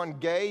to pick on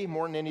gay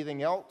more than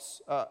anything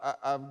else.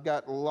 I've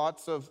got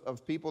lots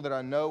of people that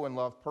I know and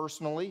love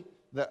personally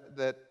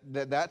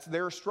that's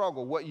their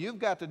struggle. What you've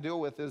got to deal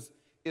with is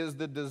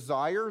the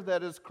desire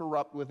that is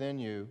corrupt within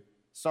you,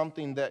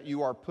 something that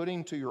you are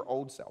putting to your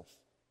old self.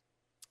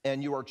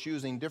 And you are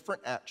choosing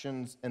different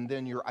actions, and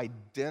then your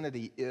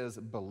identity is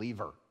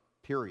believer,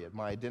 period.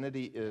 My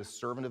identity is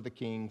servant of the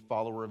King,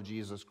 follower of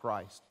Jesus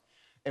Christ.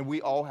 And we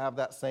all have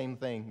that same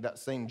thing, that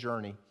same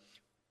journey.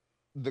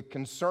 The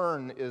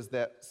concern is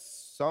that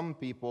some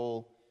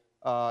people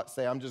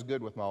say, I'm just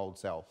good with my old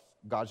self.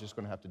 God's just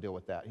going to have to deal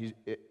with that.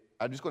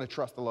 I'm just going to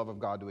trust the love of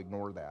God to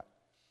ignore that.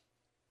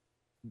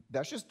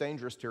 That's just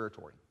dangerous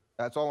territory.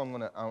 That's all I'm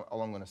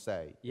going to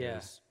say.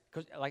 Yeah.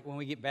 Because like when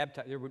we get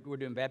baptized, we're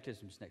doing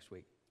baptisms next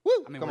week.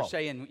 Woo, I mean, we're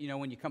saying, you know,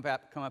 when you come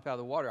up out of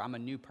the water, I'm a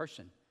new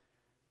person,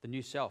 the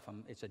new self.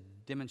 It's a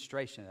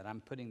demonstration that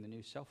I'm putting the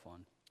new self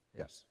on.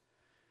 Yes.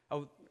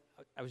 Oh,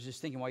 I was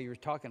just thinking while you were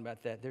talking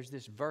about that, there's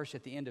this verse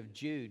at the end of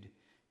Jude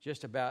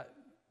just about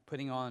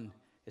putting on,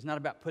 it's not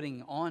about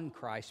putting on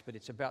Christ, but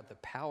it's about the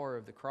power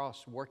of the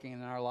cross working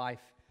in our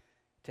life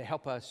to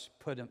help us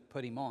put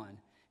him on.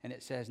 And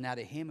it says, now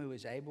to him who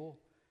is able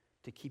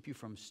to keep you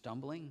from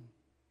stumbling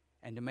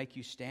and to make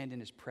you stand in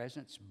his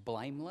presence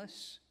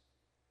blameless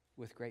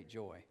with great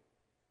joy.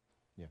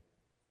 Yeah.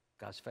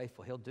 God's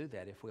faithful. He'll do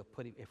that if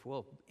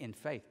we'll in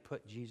faith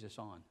put Jesus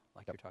on,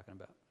 like you're talking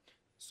about.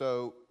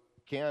 So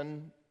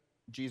can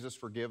Jesus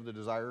forgive the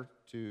desire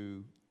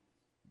to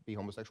be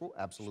homosexual?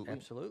 Absolutely.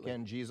 Absolutely.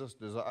 Can Jesus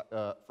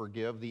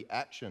forgive the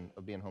action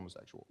of being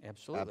homosexual?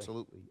 Absolutely.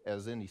 Absolutely,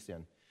 as any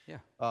sin. Yeah.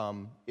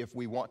 If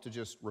we want to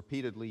just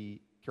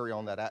repeatedly carry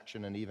on that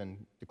action and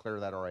even declare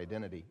that our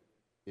identity,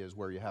 is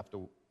where you have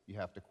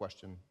to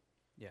question,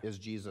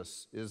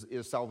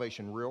 is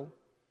salvation real?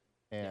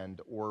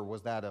 And or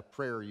was that a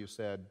prayer you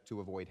said to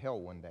avoid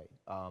hell one day?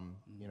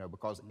 You know,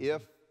 because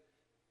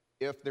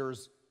if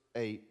there's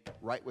a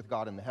right with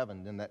God in the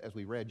heaven, then that, as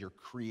we read, you're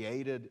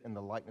created in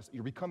the likeness.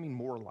 You're becoming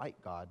more like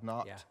God,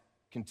 not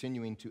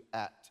continuing to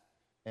act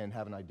and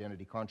have an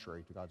identity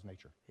contrary to God's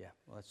nature. Yeah,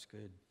 well, that's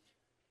good.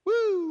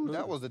 Woo!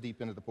 That was the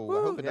deep end of the pool.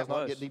 I hope it does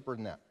not was. get deeper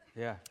than that.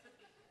 Yeah.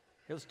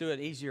 Let's do an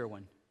easier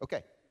one.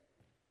 Okay.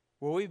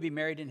 Will we be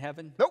married in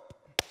heaven? Nope.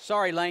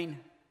 Sorry, Lane.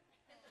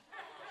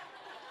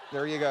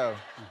 There you go.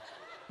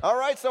 All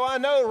right, so I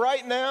know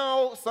right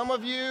now some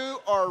of you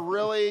are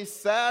really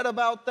sad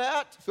about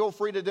that. Feel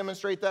free to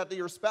demonstrate that to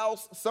your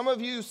spouse. Some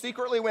of you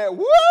secretly went,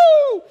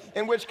 woo!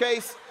 In which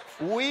case,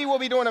 we will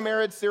be doing a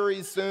marriage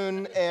series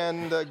soon,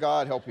 and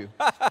God help you.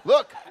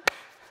 Look,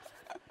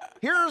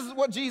 Here's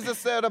what Jesus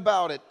said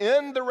about it.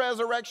 In the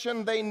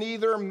resurrection, they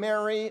neither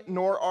marry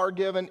nor are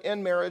given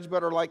in marriage,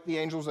 but are like the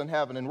angels in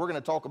heaven. And we're going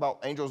to talk about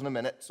angels in a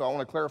minute. So I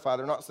want to clarify,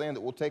 they're not saying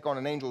that we'll take on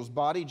an angel's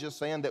body, just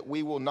saying that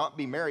we will not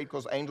be married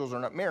because angels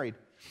are not married.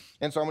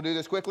 And so I'm going to do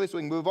this quickly so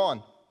we can move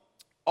on.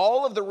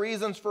 All of the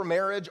reasons for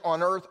marriage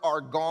on earth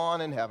are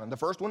gone in heaven. The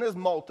first one is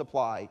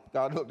multiply.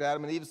 God looked at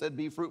Adam and Eve and said,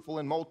 be fruitful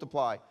and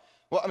multiply.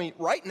 Well, I mean,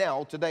 right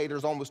now, today,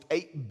 there's almost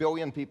 8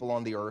 billion people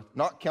on the earth,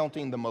 not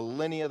counting the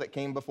millennia that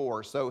came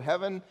before. So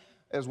heaven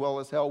as well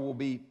as hell will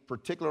be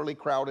particularly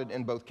crowded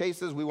in both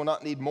cases. We will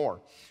not need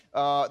more.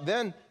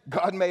 Then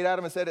God made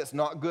Adam and said, it's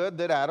not good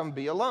that Adam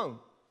be alone.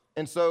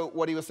 And so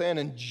what he was saying,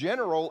 in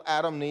general,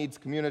 Adam needs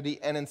community,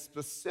 and in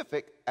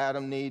specific,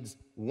 Adam needs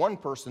one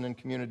person in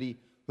community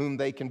whom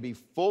they can be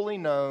fully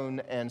known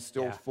and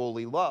still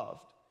fully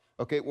loved.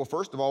 Okay, well,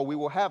 first of all, we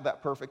will have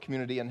that perfect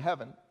community in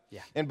heaven.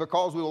 Yeah. And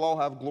because we will all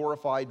have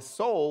glorified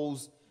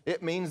souls,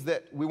 it means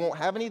that we won't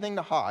have anything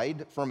to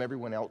hide from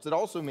everyone else. It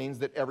also means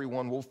that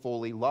everyone will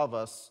fully love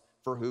us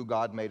for who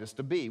God made us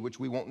to be, which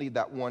we won't need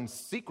that one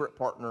secret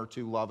partner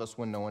to love us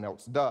when no one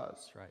else does.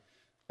 That's right.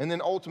 And then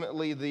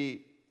ultimately,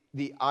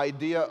 the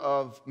idea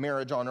of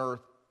marriage on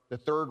earth, the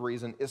third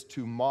reason, is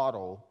to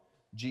model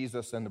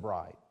Jesus and the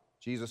bride,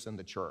 Jesus and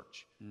the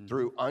church,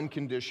 through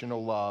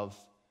unconditional love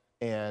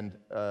and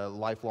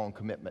lifelong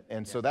commitment.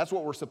 And so that's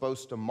what we're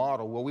supposed to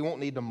model. Well, we won't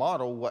need to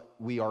model what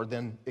we are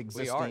then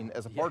existing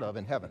as a part of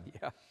in heaven.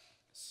 Yeah.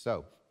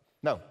 So,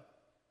 no.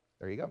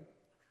 There you go.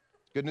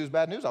 Good news,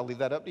 bad news, I'll leave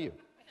that up to you.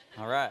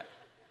 All right.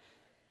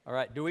 All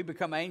right. Do we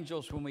become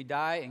angels when we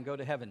die and go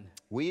to heaven?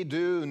 We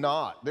do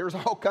not. There's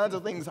all kinds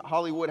of things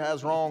Hollywood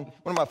has wrong.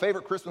 One of my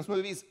favorite Christmas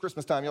movies,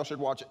 Christmas time, y'all should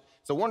watch it.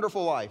 It's A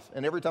Wonderful Life.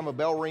 And every time a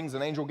bell rings,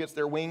 an angel gets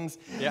their wings.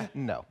 Yeah.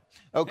 No.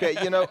 Okay,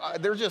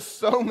 there's just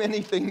so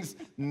many things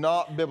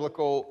not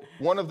biblical.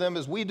 One of them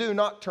is we do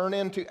not turn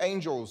into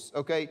angels,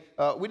 okay?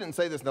 We didn't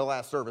say this in the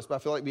last service, but I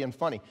feel like being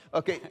funny.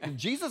 Okay,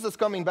 Jesus is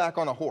coming back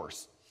on a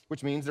horse,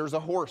 which means there's a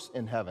horse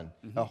in heaven.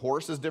 A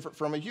horse is different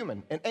from a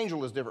human. An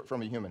angel is different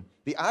from a human.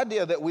 The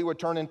idea that we would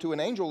turn into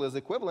an angel is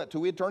equivalent to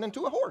we'd turn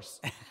into a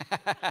horse.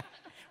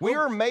 We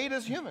are made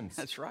as humans.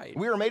 That's right.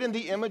 We are made in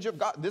the image of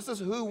God. This is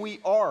who we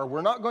are.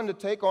 We're not going to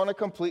take on a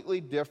completely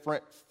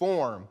different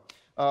form.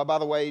 By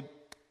the way,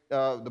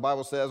 the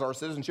Bible says our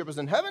citizenship is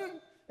in heaven,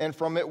 and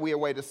from it we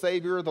await a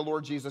Savior, the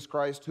Lord Jesus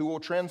Christ, who will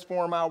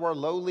transform our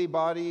lowly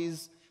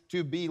bodies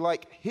to be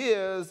like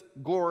his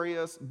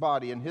glorious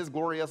body. And his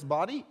glorious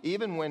body,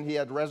 even when he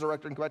had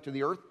resurrected and come back to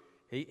the earth,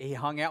 he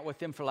hung out with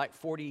them for like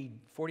 40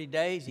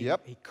 days. He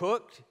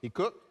cooked. He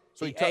cooked.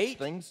 So he touched ate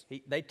things.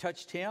 They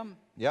touched him.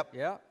 Yep.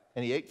 Yeah.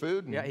 And he ate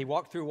food. Yeah, he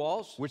walked through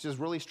walls. Which is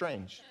really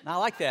strange. I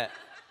like that.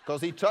 Because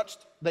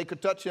they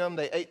could touch him,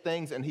 they ate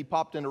things, and he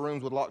popped into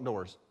rooms with locked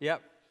doors.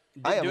 Yep.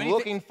 I am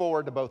looking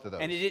forward to both of those.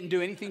 And he didn't do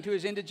anything to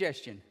his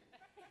indigestion.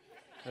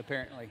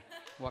 Apparently.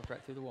 Walked right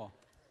through the wall.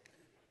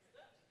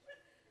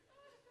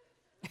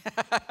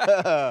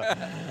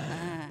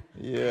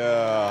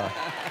 Yeah.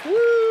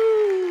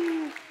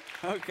 Woo!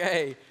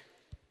 Okay.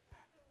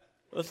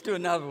 Let's do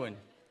another one.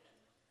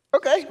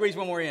 Okay. Squeeze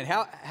one more in.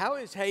 How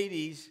is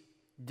Hades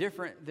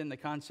different than the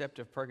concept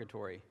of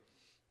purgatory?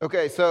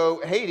 Okay,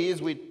 so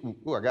Hades,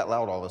 I got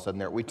loud all of a sudden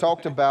there. We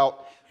talked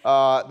about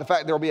the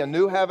fact there will be a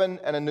new heaven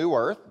and a new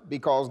earth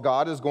because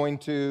God is going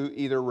to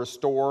either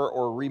restore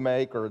or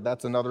remake, or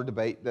that's another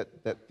debate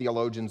that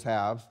theologians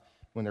have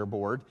when they're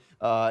bored.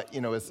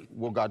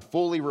 Will God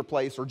fully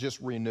replace or just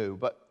renew?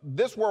 But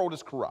this world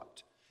is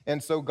corrupt.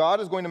 And so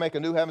God is going to make a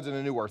new heavens and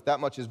a new earth. That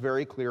much is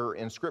very clear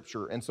in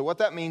Scripture. And so what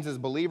that means is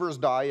believers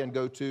die and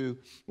go to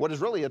what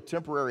is really a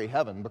temporary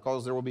heaven,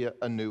 because there will be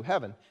a new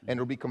heaven. And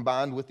it will be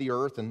combined with the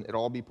earth, and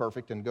it'll all be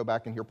perfect. And go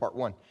back and hear part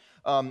 1.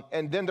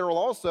 And then there will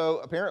also,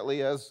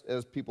 apparently, as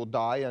people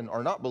die and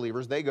are not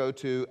believers, they go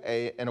to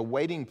an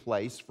awaiting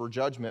place for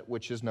judgment,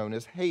 which is known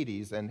as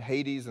Hades. And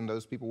Hades and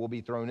those people will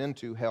be thrown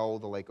into hell,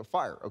 the lake of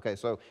fire. Okay,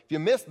 so if you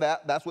missed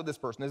that, that's what this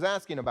person is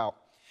asking about.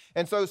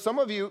 And so some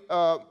of you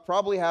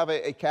probably have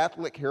a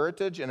Catholic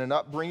heritage and an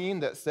upbringing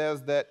that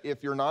says that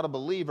if you're not a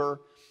believer,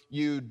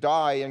 you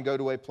die and go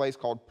to a place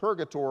called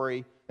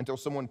purgatory until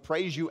someone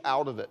prays you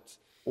out of it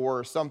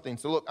or something.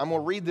 So look, I'm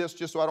going to read this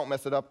just so I don't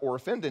mess it up or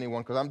offend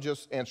anyone, because I'm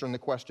just answering the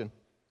question.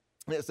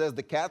 And it says,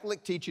 the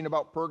Catholic teaching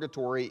about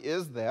purgatory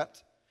is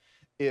that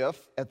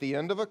if, at the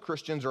end of a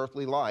Christian's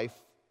earthly life,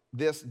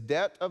 this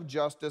debt of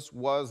justice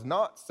was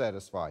not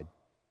satisfied,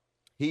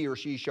 he or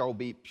she shall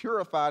be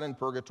purified in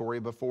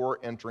purgatory before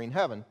entering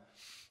heaven.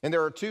 And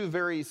there are two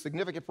very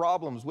significant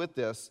problems with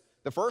this.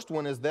 The first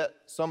one is that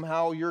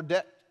somehow your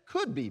debt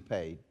could be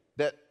paid.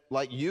 That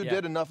like you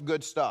did enough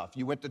good stuff.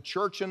 You went to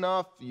church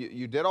enough.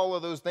 You did all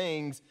of those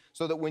things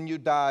so that when you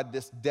died,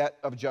 this debt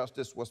of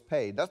justice was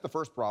paid. That's the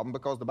first problem,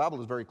 because the Bible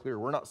is very clear.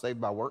 We're not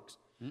saved by works,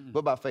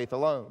 but by faith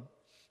alone.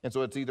 And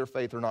so it's either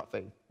faith or not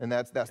faith. And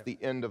that's the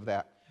end of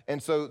that. And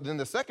so then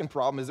the second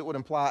problem is it would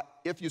imply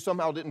if you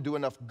somehow didn't do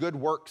enough good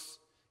works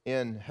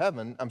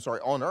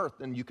on earth,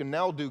 then you can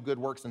now do good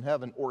works in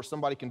heaven, or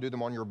somebody can do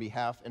them on your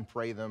behalf and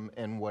pray them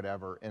and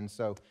whatever. And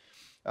so,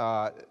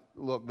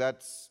 look,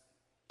 that's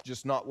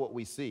just not what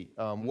we see.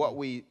 What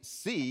we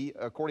see,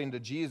 according to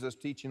Jesus'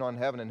 teaching on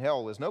heaven and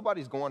hell, is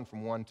nobody's going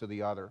from one to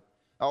the other.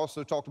 I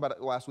also talked about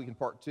it last week in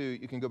part 2.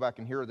 You can go back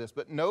and hear this,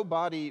 but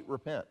nobody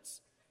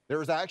repents.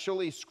 There's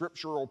actually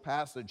scriptural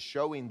passage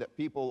showing that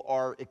people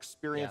are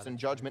experiencing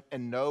judgment,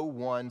 and no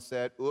one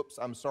said, oops,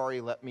 I'm sorry,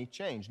 let me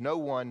change. No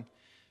one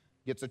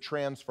gets a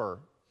transfer.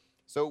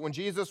 So when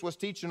Jesus was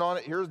teaching on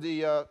it, here's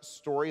the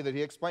story that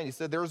he explained. He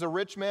said, there was a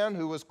rich man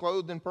who was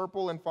clothed in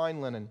purple and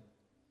fine linen,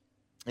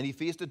 and he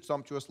feasted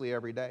sumptuously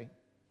every day.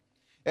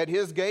 At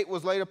his gate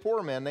was laid a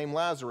poor man named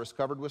Lazarus,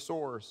 covered with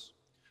sores,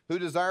 who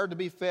desired to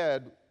be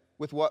fed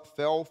with what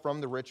fell from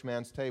the rich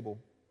man's table.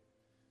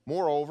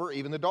 Moreover,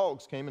 even the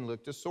dogs came and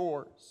licked his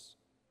sores.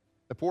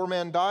 The poor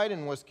man died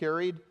and was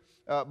carried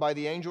by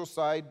the angels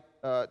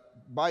to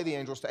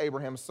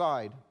Abraham's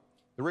side.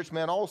 The rich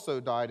man also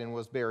died and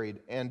was buried,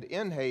 and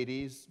in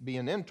Hades,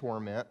 being in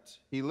torment,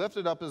 he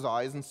lifted up his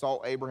eyes and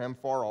saw Abraham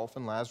far off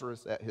and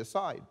Lazarus at his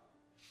side.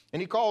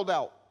 And he called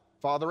out,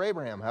 Father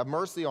Abraham, have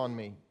mercy on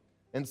me,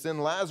 and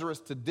send Lazarus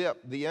to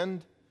dip the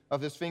end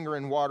of his finger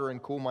in water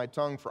and cool my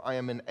tongue, for I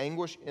am in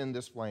anguish in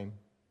this flame.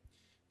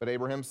 But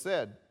Abraham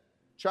said,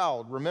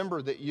 Child,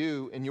 remember that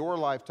you in your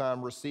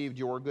lifetime received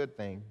your good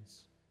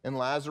things, and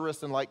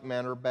Lazarus in like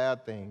manner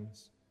bad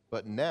things.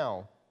 But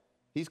now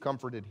he's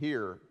comforted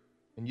here,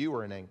 and you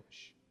are in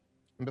anguish.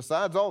 And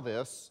besides all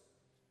this,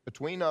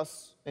 between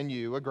us and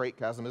you, a great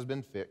chasm has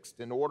been fixed,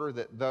 in order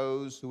that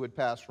those who would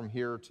pass from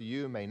here to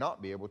you may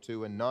not be able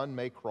to, and none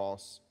may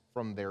cross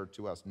from there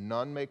to us.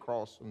 None may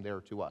cross from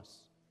there to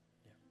us.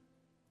 Yeah.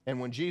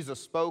 And when Jesus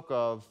spoke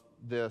of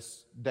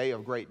this day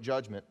of great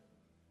judgment,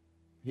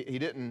 he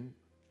didn't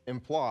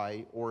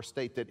imply or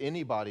state that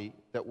anybody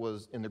that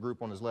was in the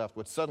group on his left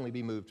would suddenly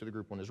be moved to the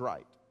group on his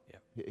right.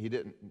 Yeah. He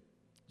didn't.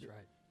 That's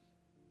right.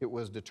 It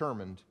was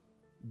determined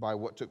by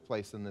what took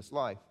place in this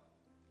life.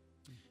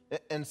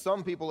 And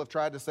some people have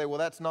tried to say, well,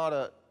 that's not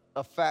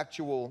a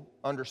factual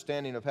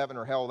understanding of heaven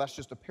or hell. That's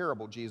just a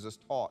parable Jesus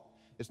taught.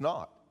 It's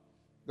not.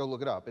 Go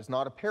look it up. It's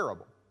not a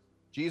parable.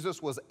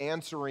 Jesus was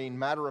answering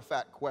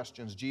matter-of-fact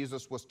questions.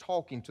 Jesus was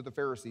talking to the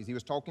Pharisees. He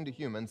was talking to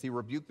humans. He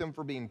rebuked them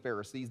for being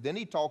Pharisees. Then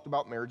he talked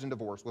about marriage and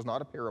divorce. It was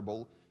not a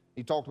parable.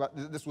 He talked about,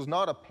 this was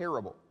not a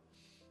parable.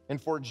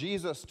 And for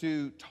Jesus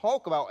to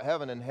talk about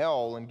heaven and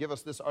hell and give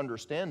us this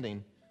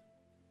understanding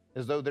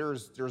as though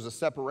there's a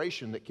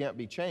separation that can't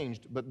be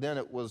changed, but then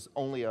it was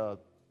only a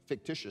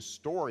fictitious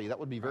story, that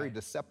would be very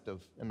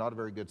deceptive and not a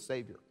very good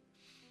Savior.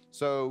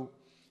 So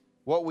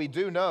what we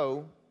do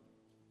know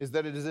is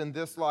that it is in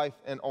this life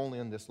and only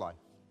in this life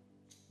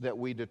that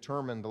we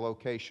determine the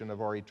location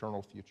of our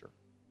eternal future.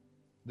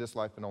 This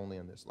life and only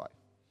in this life.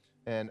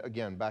 And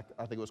again, back,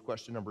 I think it was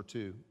question number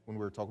 2, when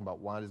we were talking about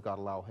why does God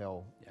allow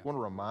hell? Yeah. I want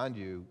to remind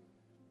you,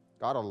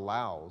 God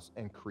allows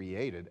and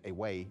created a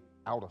way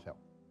out of hell.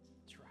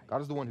 That's right.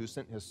 God is the one who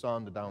sent his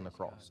son to die on the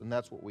cross, and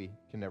that's what we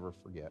can never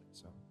forget.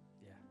 So,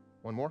 yeah.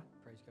 One more?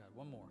 Praise God.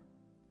 One more.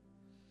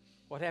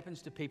 What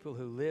happens to people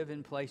who live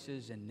in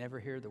places and never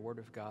hear the word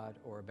of God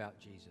or about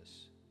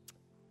Jesus?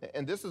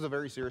 And this is a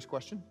very serious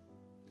question.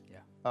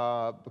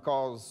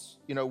 Because,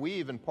 we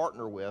even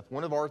partner with,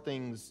 one of our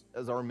things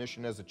as our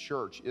mission as a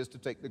church is to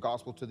take the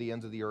gospel to the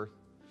ends of the earth.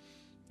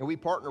 And we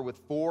partner with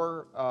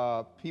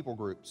 4 people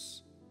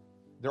groups.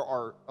 There's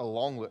a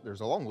long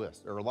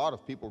list. There are a lot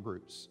of people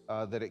groups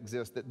that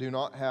exist that do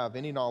not have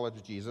any knowledge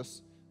of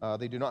Jesus.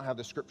 They do not have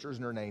the scriptures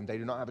in their name. They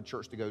do not have a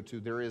church to go to.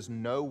 There is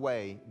no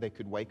way they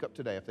could wake up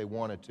today if they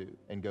wanted to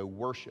and go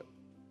worship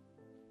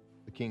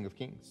the King of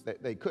Kings.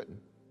 They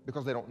couldn't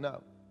because they don't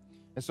know.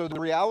 And so the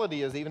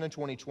reality is, even in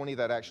 2020,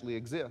 that actually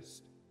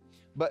exists.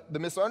 But the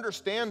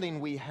misunderstanding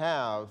we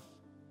have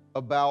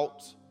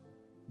about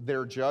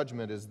their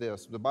judgment is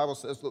this. The Bible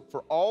says, look,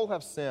 for all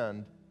have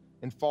sinned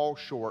and fall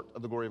short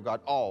of the glory of God.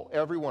 All,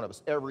 every one of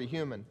us, every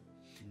human.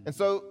 And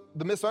so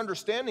the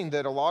misunderstanding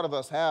that a lot of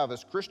us have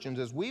as Christians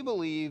is we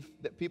believe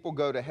that people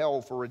go to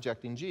hell for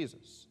rejecting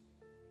Jesus.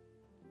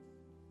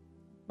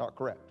 Not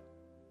correct.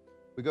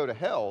 We go to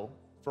hell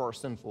for our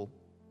sinful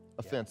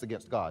offense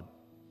against God.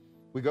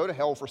 We go to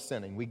hell for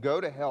sinning. We go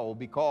to hell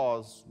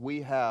because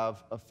we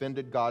have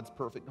offended God's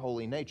perfect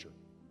holy nature.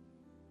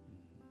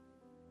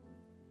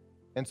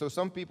 And so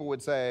some people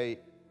would say,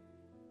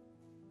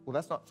 well,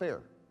 that's not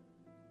fair.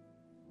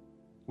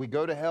 We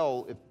go to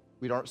hell if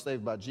we aren't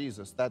saved by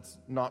Jesus. That's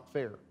not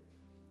fair.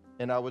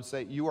 And I would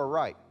say, you are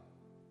right.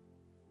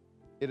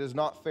 It is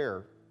not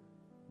fair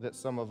that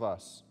some of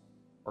us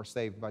are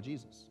saved by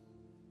Jesus.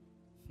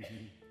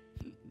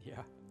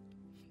 Yeah.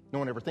 No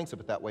one ever thinks of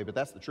it that way, but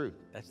that's the truth.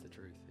 That's the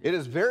truth. It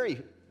is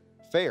very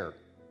fair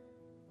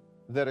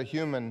that a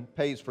human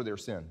pays for their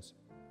sins.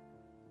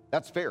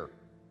 That's fair.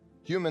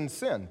 Humans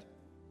sinned.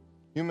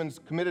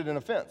 Humans committed an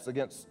offense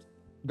against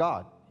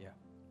God. Yeah.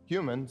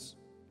 Humans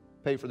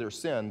pay for their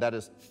sin. That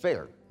is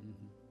fair.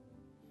 Mm-hmm.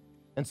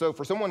 And so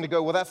for someone to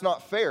go, well, that's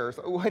not fair.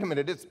 So, wait a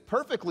minute, it's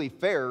perfectly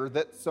fair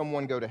that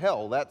someone go to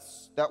hell. That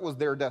was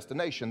their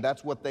destination.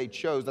 That's what they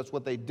chose. That's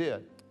what they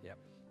did. Yep.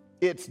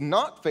 It's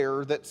not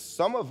fair that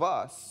some of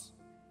us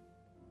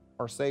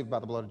are saved by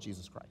the blood of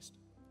Jesus Christ.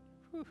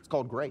 Whew. It's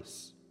called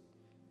grace.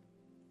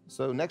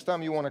 So next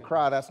time you want to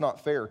cry, that's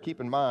not fair. Keep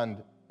in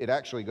mind, it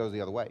actually goes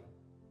the other way.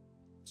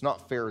 It's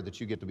not fair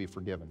that you get to be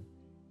forgiven.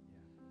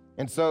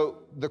 And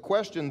so the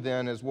question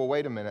then is, well,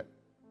 wait a minute.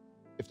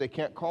 If they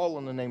can't call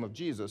on the name of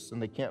Jesus and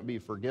they can't be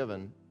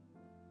forgiven,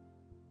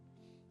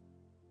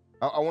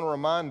 I want to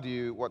remind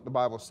you what the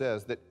Bible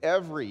says, that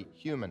every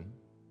human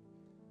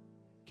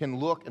can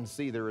look and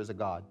see there is a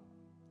God.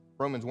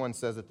 Romans 1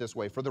 says it this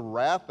way, "For the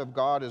wrath of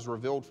God is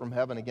revealed from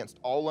heaven against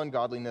all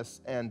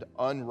ungodliness and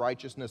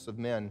unrighteousness of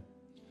men,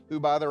 who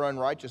by their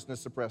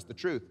unrighteousness suppress the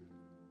truth."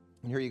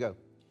 And here you go.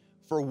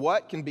 "For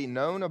what can be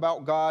known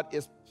about God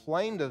is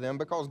plain to them,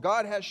 because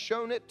God has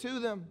shown it to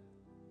them.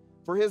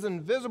 For his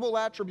invisible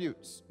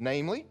attributes,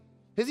 namely,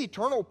 his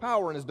eternal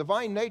power and his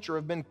divine nature,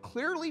 have been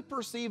clearly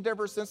perceived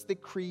ever since the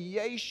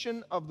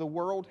creation of the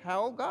world."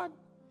 How, God?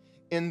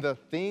 "In the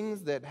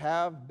things that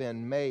have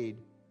been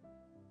made,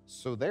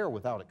 so they're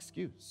without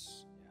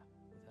excuse.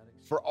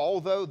 For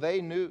although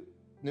they knew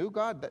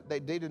God,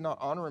 they did not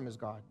honor him as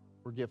God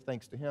or give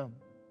thanks to him."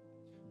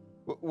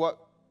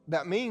 What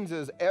that means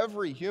is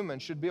every human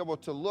should be able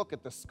to look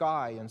at the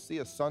sky and see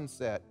a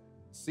sunset,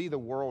 see the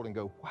world and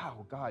go,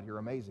 "Wow, God, you're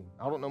amazing.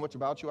 I don't know much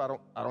about you. I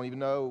don't even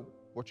know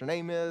what your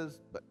name is,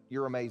 but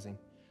you're amazing."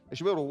 They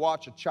should be able to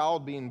watch a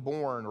child being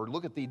born or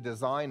look at the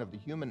design of the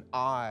human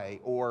eye,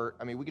 or,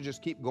 we could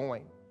just keep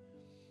going.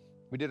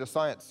 We did a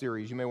science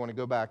series you may want to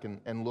go back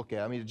and look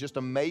at. It's just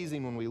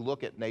amazing when we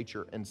look at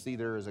nature and see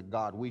there is a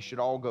God. We should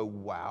all go,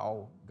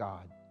 "Wow,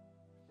 God."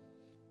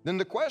 Then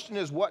the question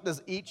is, what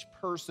does each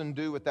person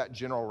do with that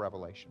general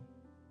revelation?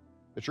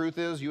 The truth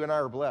is, you and I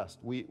are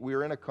blessed. We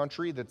are in a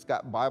country that's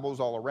got Bibles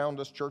all around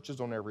us,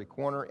 churches on every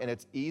corner, and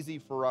it's easy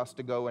for us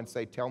to go and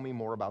say, "Tell me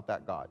more about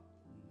that God."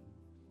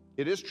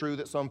 It is true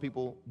that some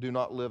people do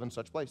not live in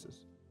such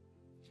places.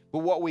 But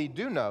what we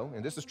do know,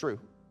 and this is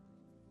true,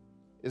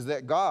 is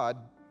that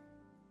God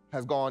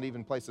has gone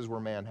even places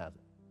where man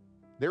hasn't.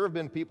 There have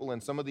been people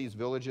in some of these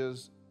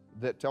villages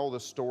that tell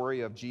the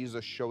story of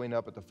Jesus showing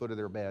up at the foot of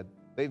their bed.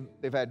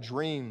 They've had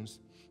dreams,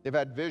 they've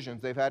had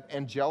visions, they've had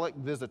angelic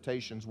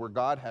visitations where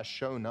God has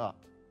shown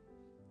up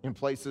in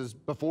places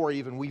before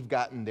even we've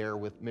gotten there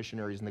with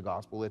missionaries in the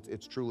gospel.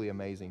 It's truly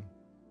amazing.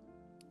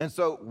 And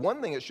so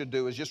one thing it should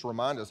do is just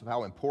remind us of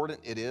how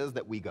important it is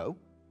that we go.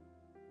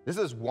 This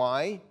is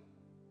why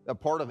a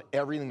part of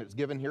everything that's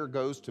given here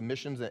goes to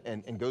missions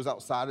and goes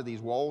outside of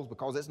these walls,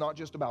 because it's not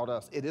just about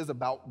us, it is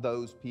about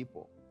those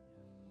people.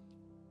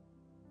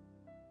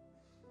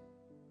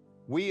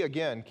 We,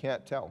 again,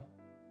 can't tell.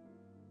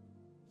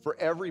 For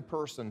every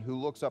person who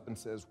looks up and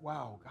says,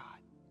 "Wow,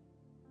 God,"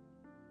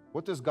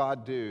 what does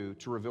God do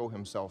to reveal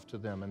himself to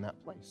them in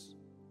that place?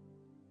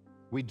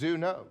 We do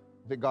know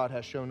that God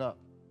has shown up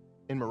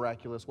in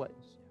miraculous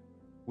ways.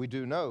 We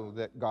do know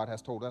that God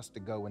has told us to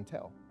go and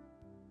tell.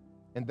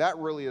 And that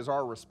really is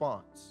our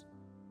response.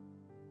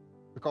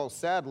 Because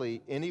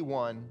sadly,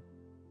 anyone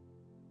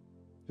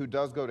who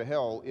does go to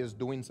hell is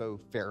doing so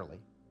fairly.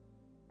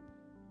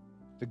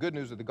 The good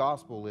news of the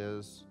gospel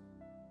is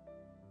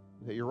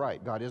that you're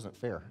right, God isn't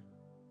fair,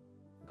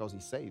 because he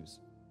saves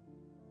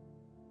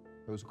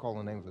those who call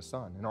on the name of his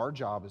Son. And our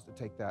job is to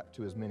take that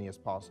to as many as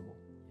possible.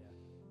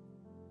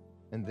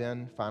 And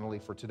then finally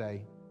for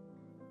today,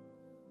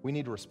 we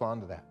need to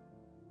respond to that.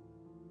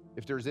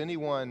 If there's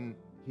anyone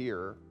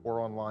here or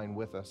online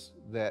with us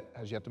that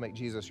has yet to make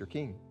Jesus your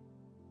King,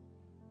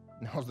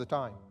 now's the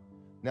time.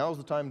 Now's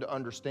the time to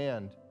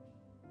understand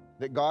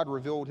that God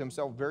revealed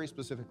himself very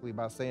specifically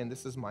by saying,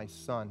 "This is my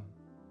Son.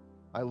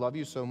 I love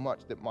you so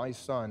much that my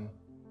Son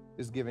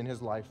is giving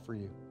his life for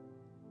you."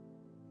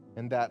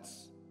 And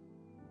that's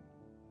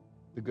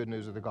the good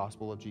news of the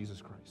gospel of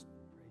Jesus Christ.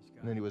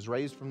 And then he was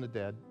raised from the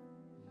dead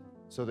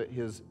so that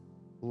his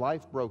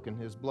life broken,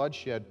 his blood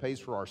shed pays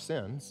for our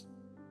sins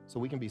so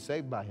we can be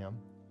saved by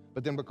him.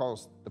 But then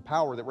because the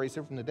power that raised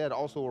him from the dead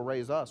also will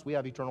raise us, we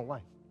have eternal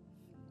life.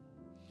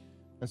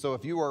 And so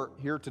if you are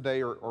here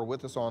today or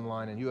with us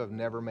online and you have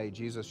never made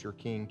Jesus your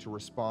King, to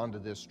respond to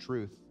this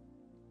truth,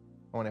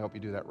 I want to help you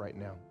do that right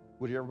now.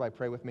 Would you everybody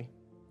pray with me?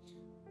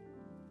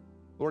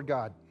 Lord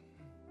God,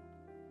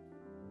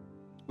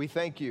 we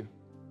thank you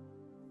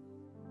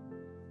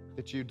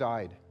that you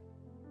died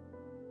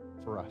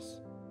for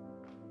us.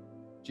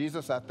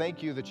 Jesus, I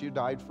thank you that you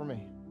died for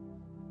me.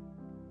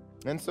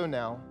 And so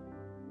now,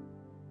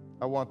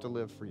 I want to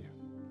live for you.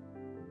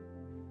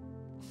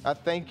 I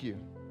thank you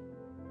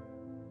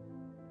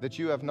that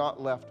you have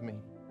not left me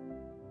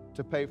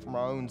to pay for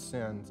my own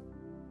sins,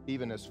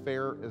 even as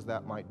fair as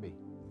that might be.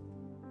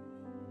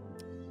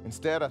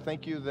 Instead, I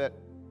thank you that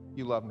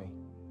you love me.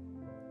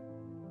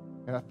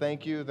 And I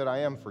thank you that I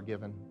am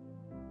forgiven.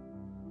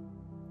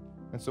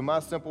 And so my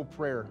simple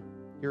prayer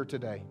here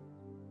today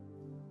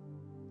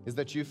is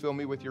that you fill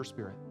me with your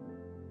Spirit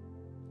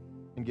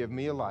and give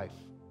me a life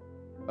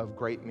of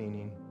great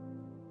meaning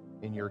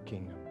in your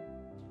kingdom.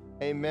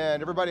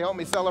 Amen. Everybody help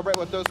me celebrate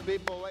with those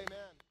people. Amen.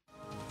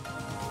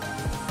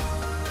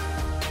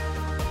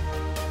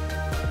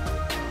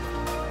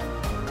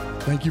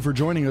 Thank you for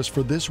joining us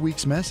for this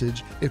week's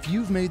message. If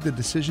you've made the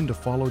decision to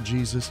follow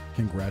Jesus,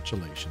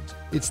 congratulations.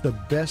 It's the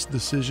best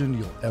decision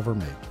you'll ever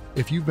make.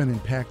 If you've been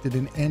impacted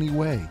in any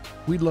way,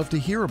 we'd love to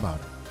hear about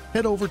it.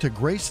 Head over to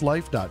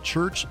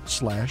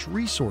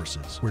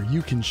gracelife.church/resources, where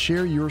you can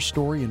share your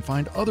story and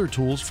find other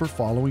tools for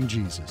following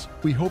Jesus.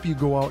 We hope you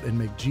go out and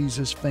make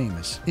Jesus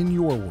famous in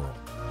your world.